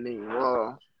white guy name?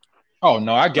 Oh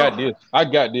no, I got this.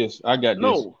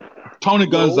 No. Tony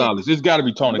Gonzalez. It's got to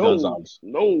be Tony Gonzalez.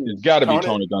 No, it's got to be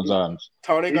Tony Gonzalez.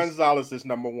 Tony Gonzalez is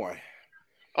number 1.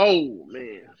 Oh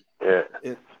man, yeah,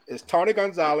 it's Tony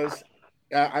Gonzalez.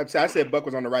 I said Buck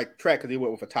was on the right track because he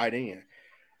went with a tight end.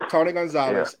 Tony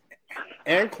Gonzalez,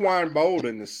 Anquan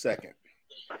Bolden is second.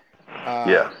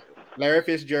 Larry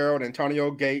Fitzgerald,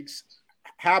 Antonio Gates.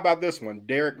 How about this one?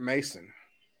 Derek Mason.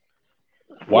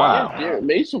 Wow. Derek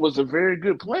Mason was a very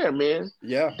good player, man.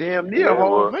 Yeah. Damn near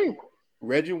Hall of Fame.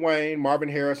 Reggie Wayne, Marvin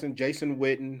Harrison, Jason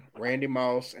Witten, Randy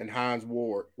Moss, and Hines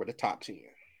Ward were the top 10.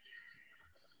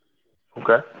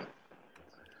 Okay.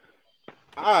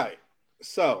 All right.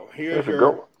 So here's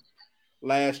your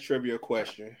last trivia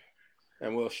question,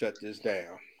 and we'll shut this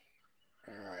down.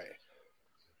 All right.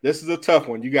 This is a tough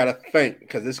one. You got to think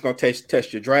because it's going to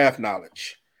test your draft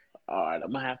knowledge. All right.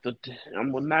 I'm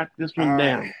going to knock this one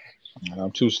down.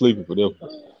 I'm too sleepy for this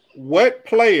one. What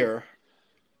player,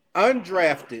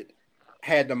 undrafted,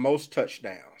 had the most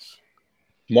touchdowns?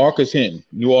 Marcus Hinton,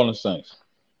 New Orleans Saints.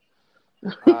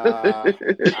 I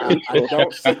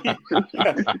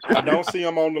don't see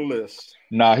him on the list.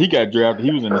 Nah, he got drafted.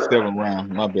 He was in the 7th round.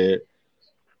 My bad.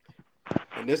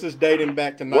 And this is dating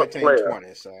back to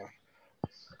 1920. So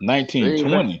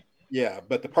 1920. Yeah,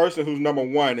 but the person who's number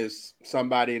 1 is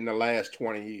somebody in the last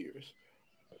 20 years.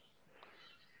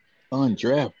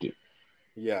 Undrafted.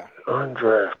 Yeah.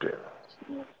 Undrafted.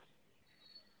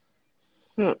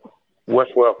 Wes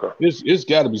Welker. It's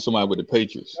got to be somebody with the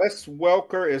Patriots. Wes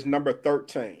Welker is number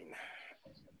 13.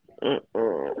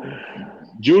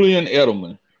 Julian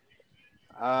Edelman.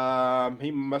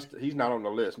 He's not on the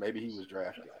list. Maybe he was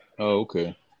drafted. Oh,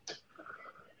 okay.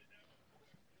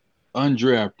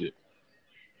 Undrafted.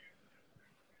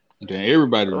 Then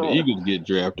everybody, the Eagles get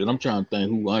drafted. I'm trying to think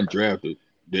who undrafted.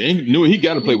 He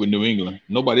got to play with New England.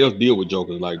 Nobody else deal with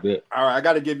jokers like that. All right, I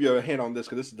got to give you a hint on this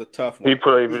because this is the tough one. He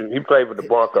played with the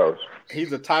Broncos.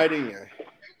 He's a tight end.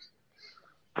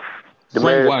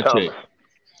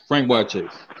 Frank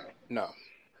Whitecheck. No.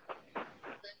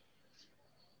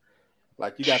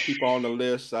 Like you got people on the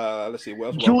list. Let's see.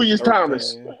 Julius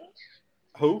Thomas.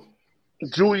 Who?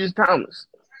 Julius Thomas.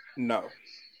 No.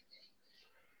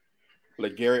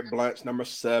 LeGarrette Blount's number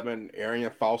 7.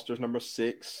 Arian Foster's number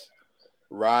 6.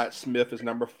 Rod Smith is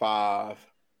number 5.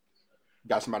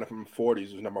 Got somebody from the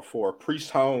 40s who's number 4. Priest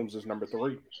Holmes is number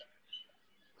 3.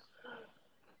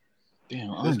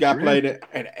 Damn, this guy played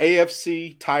an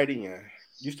AFC tight end.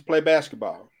 Used to play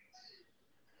basketball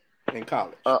in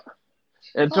college.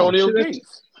 Antonio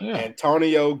Gates. Yeah.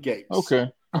 Antonio Gates. Okay.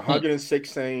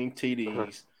 116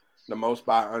 TDs, the most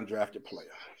by undrafted player.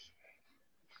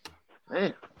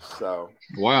 Man. So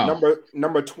wow.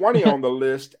 Number 20 on the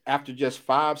list after just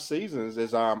 5 seasons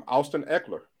is Austin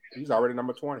Eckler. He's already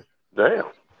number 20. Damn.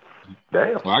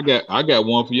 Well, I got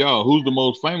one for y'all. Who's the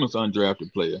most famous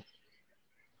undrafted player?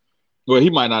 Well, he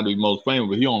might not be most famous,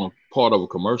 but he on a part of a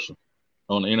commercial.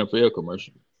 on the NFL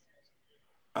commercial.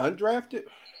 Undrafted?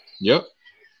 Yep.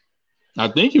 I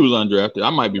think he was undrafted. I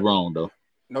might be wrong though.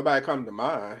 Nobody come to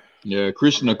mind. Yeah,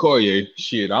 Christian Okoye.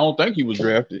 Shit, I don't think he was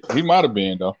drafted. He might have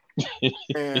been though.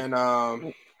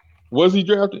 And was he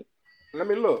drafted? let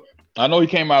me look. I know he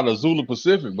came out of Zulu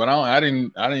Pacific, but I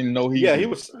didn't know he. Yeah, he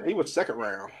was second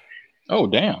round. Oh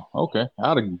damn! Okay,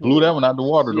 I'd have blew that one out the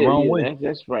water the wrong way.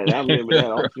 That's right. I remember that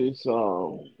off his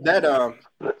that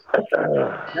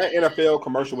NFL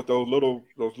commercial with those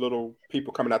little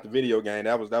people coming out the video game.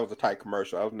 That was a tight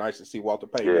commercial. That was nice to see Walter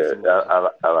Payton. Yeah,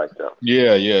 I like that.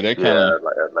 Yeah, they kind of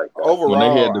I like that. Overall, when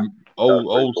they had the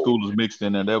old schoolers mixed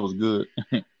in there, that was good.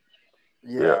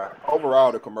 Yeah.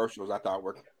 Overall, the commercials I thought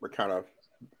were kind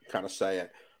of sad.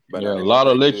 But yeah, a lot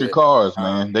of electric cars,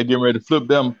 man. They getting ready to flip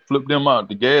them out.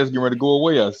 The gas getting ready to go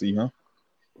away. I see, huh?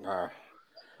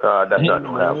 That's not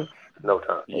gonna happen. No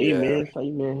time.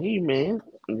 Amen.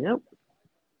 Yep.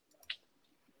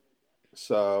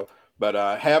 So, but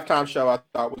halftime show I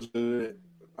thought was good.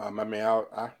 I mean,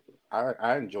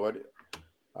 I enjoyed it.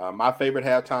 My favorite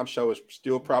halftime show is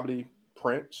still probably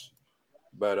Prince,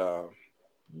 but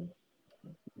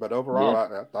overall,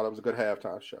 I thought it was a good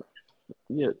halftime show.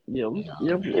 Yeah. It was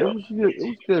good. It was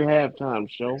a good halftime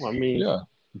show. I mean, yeah,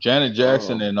 Janet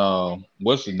Jackson and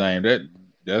what's his name?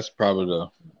 That's probably the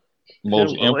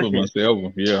most infamous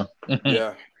ever. Yeah.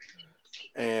 Yeah.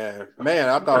 And man,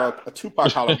 I thought a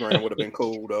Tupac hologram would have been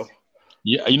cool though.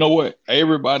 Yeah, you know what?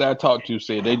 Everybody I talked to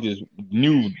said they just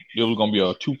knew it was gonna be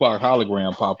a Tupac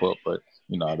hologram pop up, but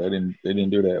they didn't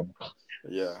do that.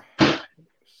 Yeah.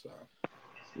 So.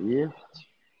 Yeah.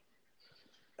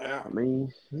 Yeah. I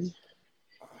mean,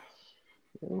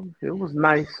 it was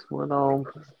nice when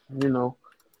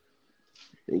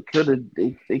they could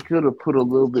have put a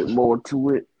little bit more to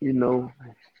it,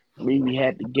 maybe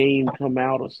had the game come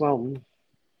out or something.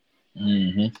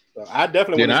 Mm-hmm. So I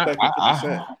definitely would expect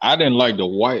 50%. I didn't like the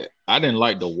white. I didn't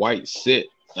like the white set.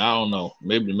 I don't know.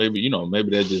 Maybe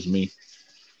that's just me.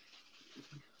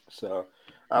 So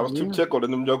I was too tickled,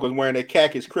 and them jokers wearing their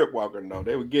khakis, crip walking though.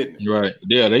 They were getting it. Right.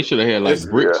 Yeah, they should have had like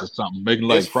bricks or something, making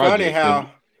like projects. It's funny how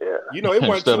it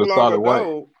wasn't too long ago.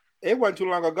 White. It wasn't too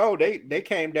long ago. They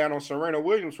came down on Serena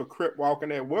Williams for crip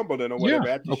walking at Wimbledon or whatever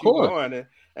after she won,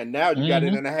 and now you got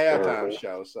it in a halftime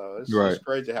show. So it's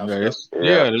crazy how just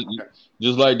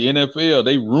like the NFL,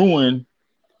 they ruined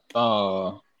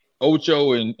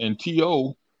Ocho and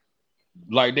T.O.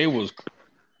 like they was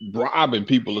robbing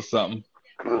people or something.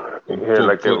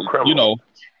 Like they were criminals.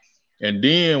 And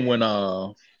then when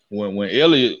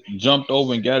Elliott jumped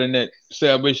over and got in that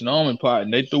Salvation Army pot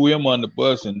and they threw him on the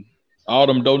bus and all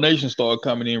them donations started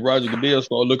coming in, Roger Goodell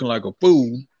started looking like a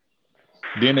fool.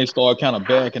 Then they started kind of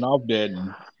backing off that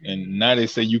and now they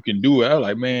say you can do it. I was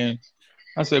like, man,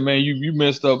 you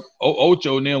messed up.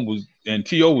 Ocho and them and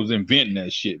T.O. was inventing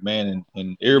that shit, man,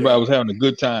 and everybody was having a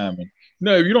good time. And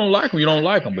if you don't like them, you don't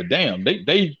like them. But damn,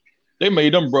 they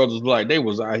made them brothers like they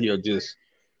was out here just,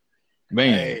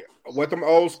 man. Hey, what them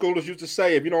old schoolers used to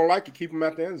say, if you don't like it, keep them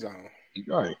at the end zone.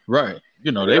 Right.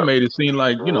 They made it seem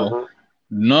like,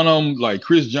 none of them, like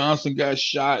Chris Johnson got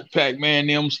shot, Pac-Man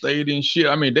them stayed in shit.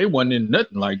 I mean, they wasn't in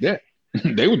nothing like that.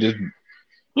 They were just,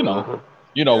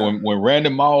 when Randy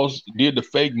Moss did the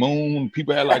fake moon,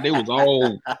 people had like they was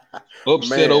all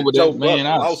upset over that. Man,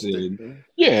 I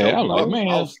said, I was like,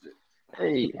 man.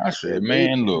 Hey, I said,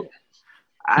 man, look.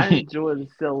 I enjoy the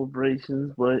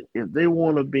celebrations, but if they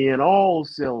want to be in all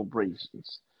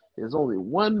celebrations, there's only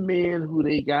one man who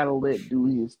they gotta let do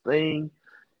his thing.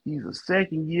 He's a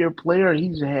second-year player.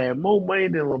 He should have more money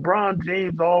than LeBron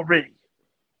James already.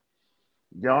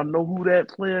 Y'all know who that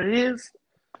player is?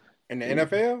 In the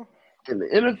NFL? In the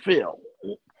NFL.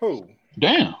 Who?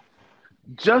 Damn.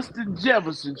 Justin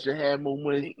Jefferson should have more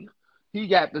money. He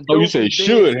got the. Oh, you say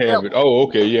should have it. Oh,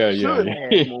 okay, yeah. Should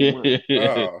have more money.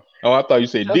 Oh, I thought you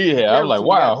said did have. I was like,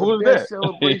 wow, who is that?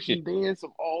 Celebration dance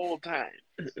of all time.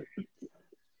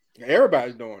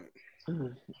 Everybody's doing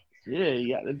it. Yeah,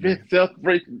 you got the best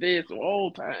celebration dance of all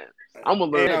time. I'm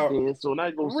gonna learn that dance, so when I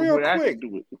go somewhere, I can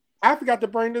do it. I forgot to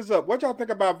bring this up. What y'all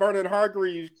think about Vernon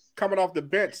Hargreaves coming off the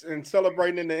bench and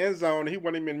celebrating in the end zone? He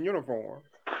wasn't even in uniform.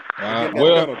 I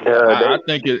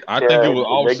think it was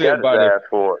offset by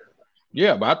the.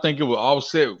 Yeah, but I think it was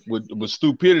offset with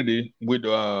stupidity with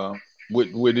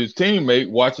his teammate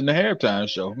watching the halftime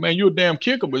show. Man, you're a damn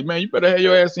kicker, but man, you better have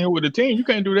your ass in here with the team. You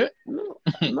can't do that.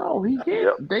 No, he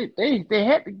can't. They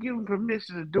had to give him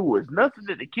permission to do it. Nothing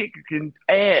that the kicker can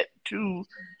add to.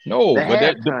 No, the but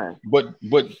halftime.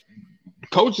 but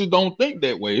coaches don't think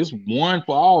that way. It's one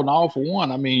for all and all for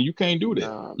one. I mean, you can't do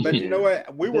that. But you know what?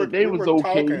 They were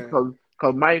okay because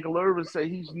Because Michael Irvin said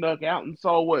he snuck out and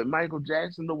saw what Michael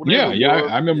Jackson or whatever Yeah.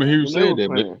 was I remember he when they said were that,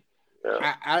 but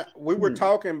playing. We were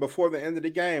talking before the end of the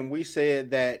game. We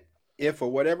said that if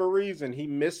for whatever reason he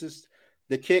misses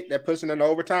the kick that puts him in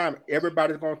overtime,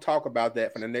 everybody's going to talk about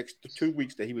that for the next 2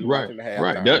 weeks that he was right. watching the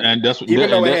halftime. Even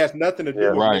though it has nothing to do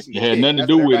with right, missing it the had kick, nothing to that's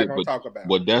do what with everybody's it. going to talk about.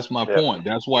 But that's my point.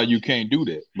 That's why you can't do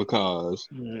that because,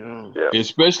 Yeah.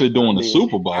 especially during the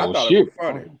Super I Bowl, thought shit. it was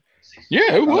funny.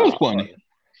 Yeah, it was funny.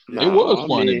 Nah, It was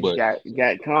funny, man but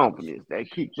got confidence. That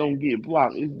kick don't get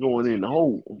blocked. It's going in the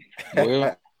hole.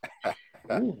 well,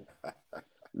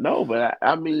 No, but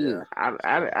I mean,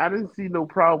 I didn't see no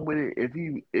problem with it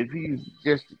if he's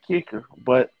just a kicker.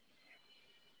 But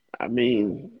I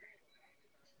mean,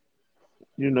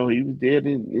 he was there to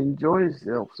enjoy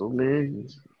himself. So man,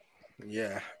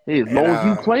 yeah. hey, as long as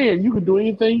you playing, you can do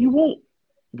anything you want.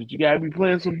 But you gotta be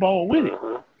playing some ball with it.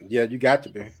 Yeah, you got to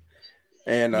be.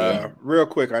 And real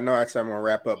quick, I know I said I'm gonna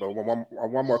wrap up, but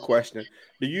one more question.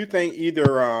 Do you think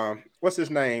either what's his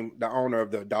name, the owner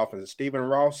of the Dolphins, Stephen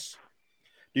Ross?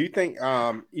 Do you think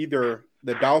either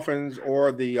the Dolphins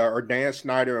or the or Dan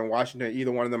Snyder in Washington,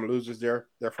 either one of them loses their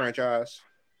franchise?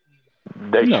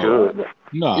 They should.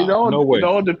 No way. It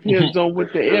all depends on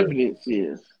what the evidence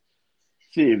is.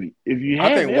 See, if you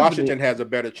have I think Washington evidence, has a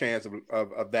better chance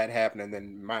of that happening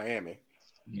than Miami.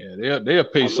 Yeah, they'll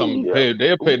pay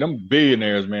they'll pay them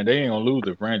billionaires, man. They ain't gonna lose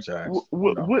the franchise.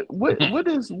 What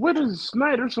is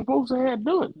Snyder supposed to have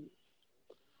done?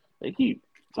 They keep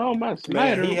talking about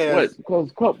Snyder.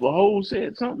 Because a couple of hoes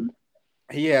said something.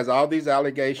 He has all these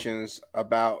allegations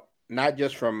about not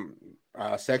just from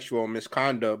sexual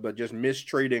misconduct, but just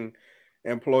mistreating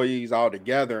employees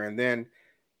altogether. And then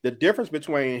the difference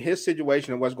between his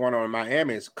situation and what's going on in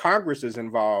Miami is Congress is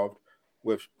involved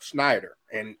with Snyder,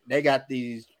 and they got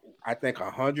these, I think,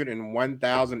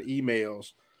 101,000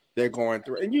 emails they're going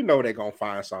through, and they're gonna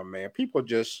find something, man. People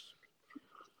just,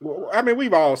 I mean,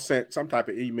 we've all sent some type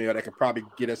of email that could probably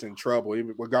get us in trouble,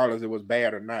 regardless if it was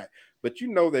bad or not. But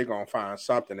they're gonna find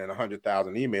something in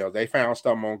 100,000 emails. They found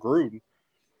something on Gruden,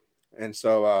 and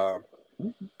so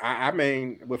I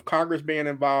mean, with Congress being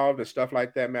involved and stuff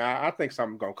like that, man, I think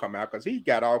something's gonna come out because he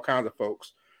got all kinds of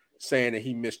folks saying that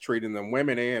he mistreated them,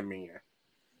 women and men.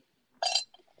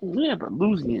 Yeah, but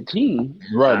losing your team,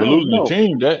 right? But losing your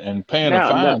team and paying a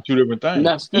fine, two different things.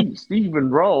 Now, Stephen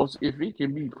Ross, if it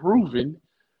can be proven,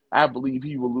 I believe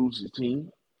he will lose his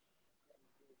team.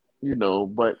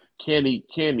 But can he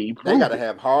prove They got to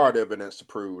have hard evidence to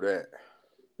prove that.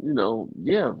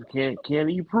 Can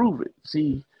he prove it?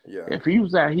 See, if he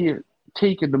was out here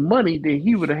taking the money, then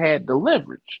he would have had the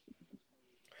leverage.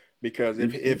 Because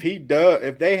if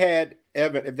they have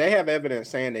evidence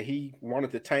saying that he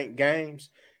wanted to tank games,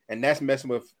 and that's messing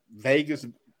with Vegas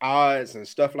odds and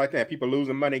stuff like that, people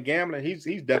losing money gambling, he's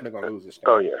definitely gonna lose this thing.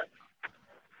 Oh yeah,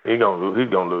 he's gonna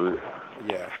lose it.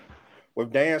 Yeah.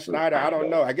 With Dan Snyder, I don't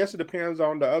know. I guess it depends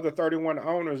on the other 31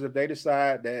 owners if they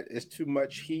decide that it's too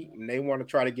much heat and they want to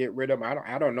try to get rid of him.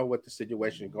 I don't know what the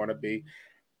situation is going to be.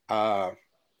 I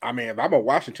mean, if I'm a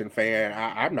Washington fan,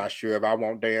 I'm not sure if I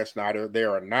want Dan Snyder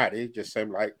there or not. It just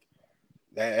seemed like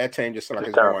that team just seemed like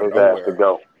it's going nowhere. To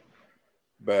go.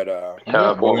 But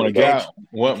when a guy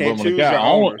when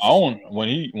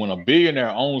a billionaire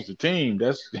owns the team,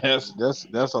 that's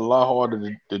a lot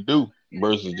harder to do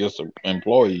versus just an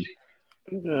employee.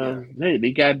 Hey,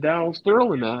 they got Donald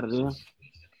Sterling out of there.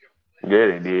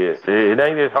 Yeah, they did. It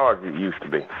ain't as hard as it used to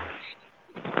be.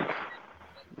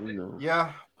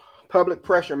 Yeah, public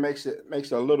pressure makes it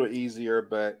a little easier,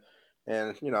 but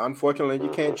unfortunately, you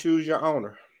can't choose your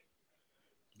owner.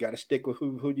 You got to stick with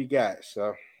who you got.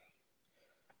 So,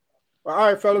 well,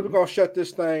 all right, fellas, we're gonna shut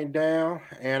this thing down,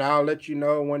 and I'll let you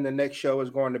know when the next show is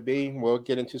going to be. We'll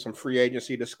get into some free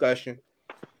agency discussion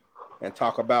and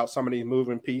talk about some of these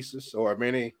moving pieces, or if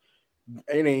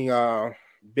any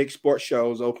big sports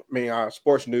shows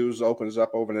sports news opens up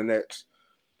over the next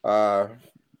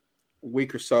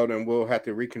week or so, then we'll have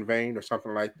to reconvene or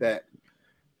something like that.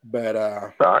 But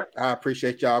I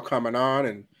appreciate y'all coming on,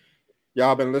 and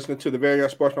y'all been listening to the Very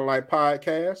Unsportsmanlike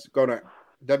podcast. Go to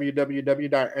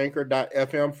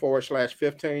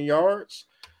www.anchor.fm/15 yards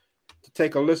to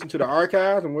take a listen to the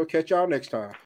archives, and we'll catch y'all next time.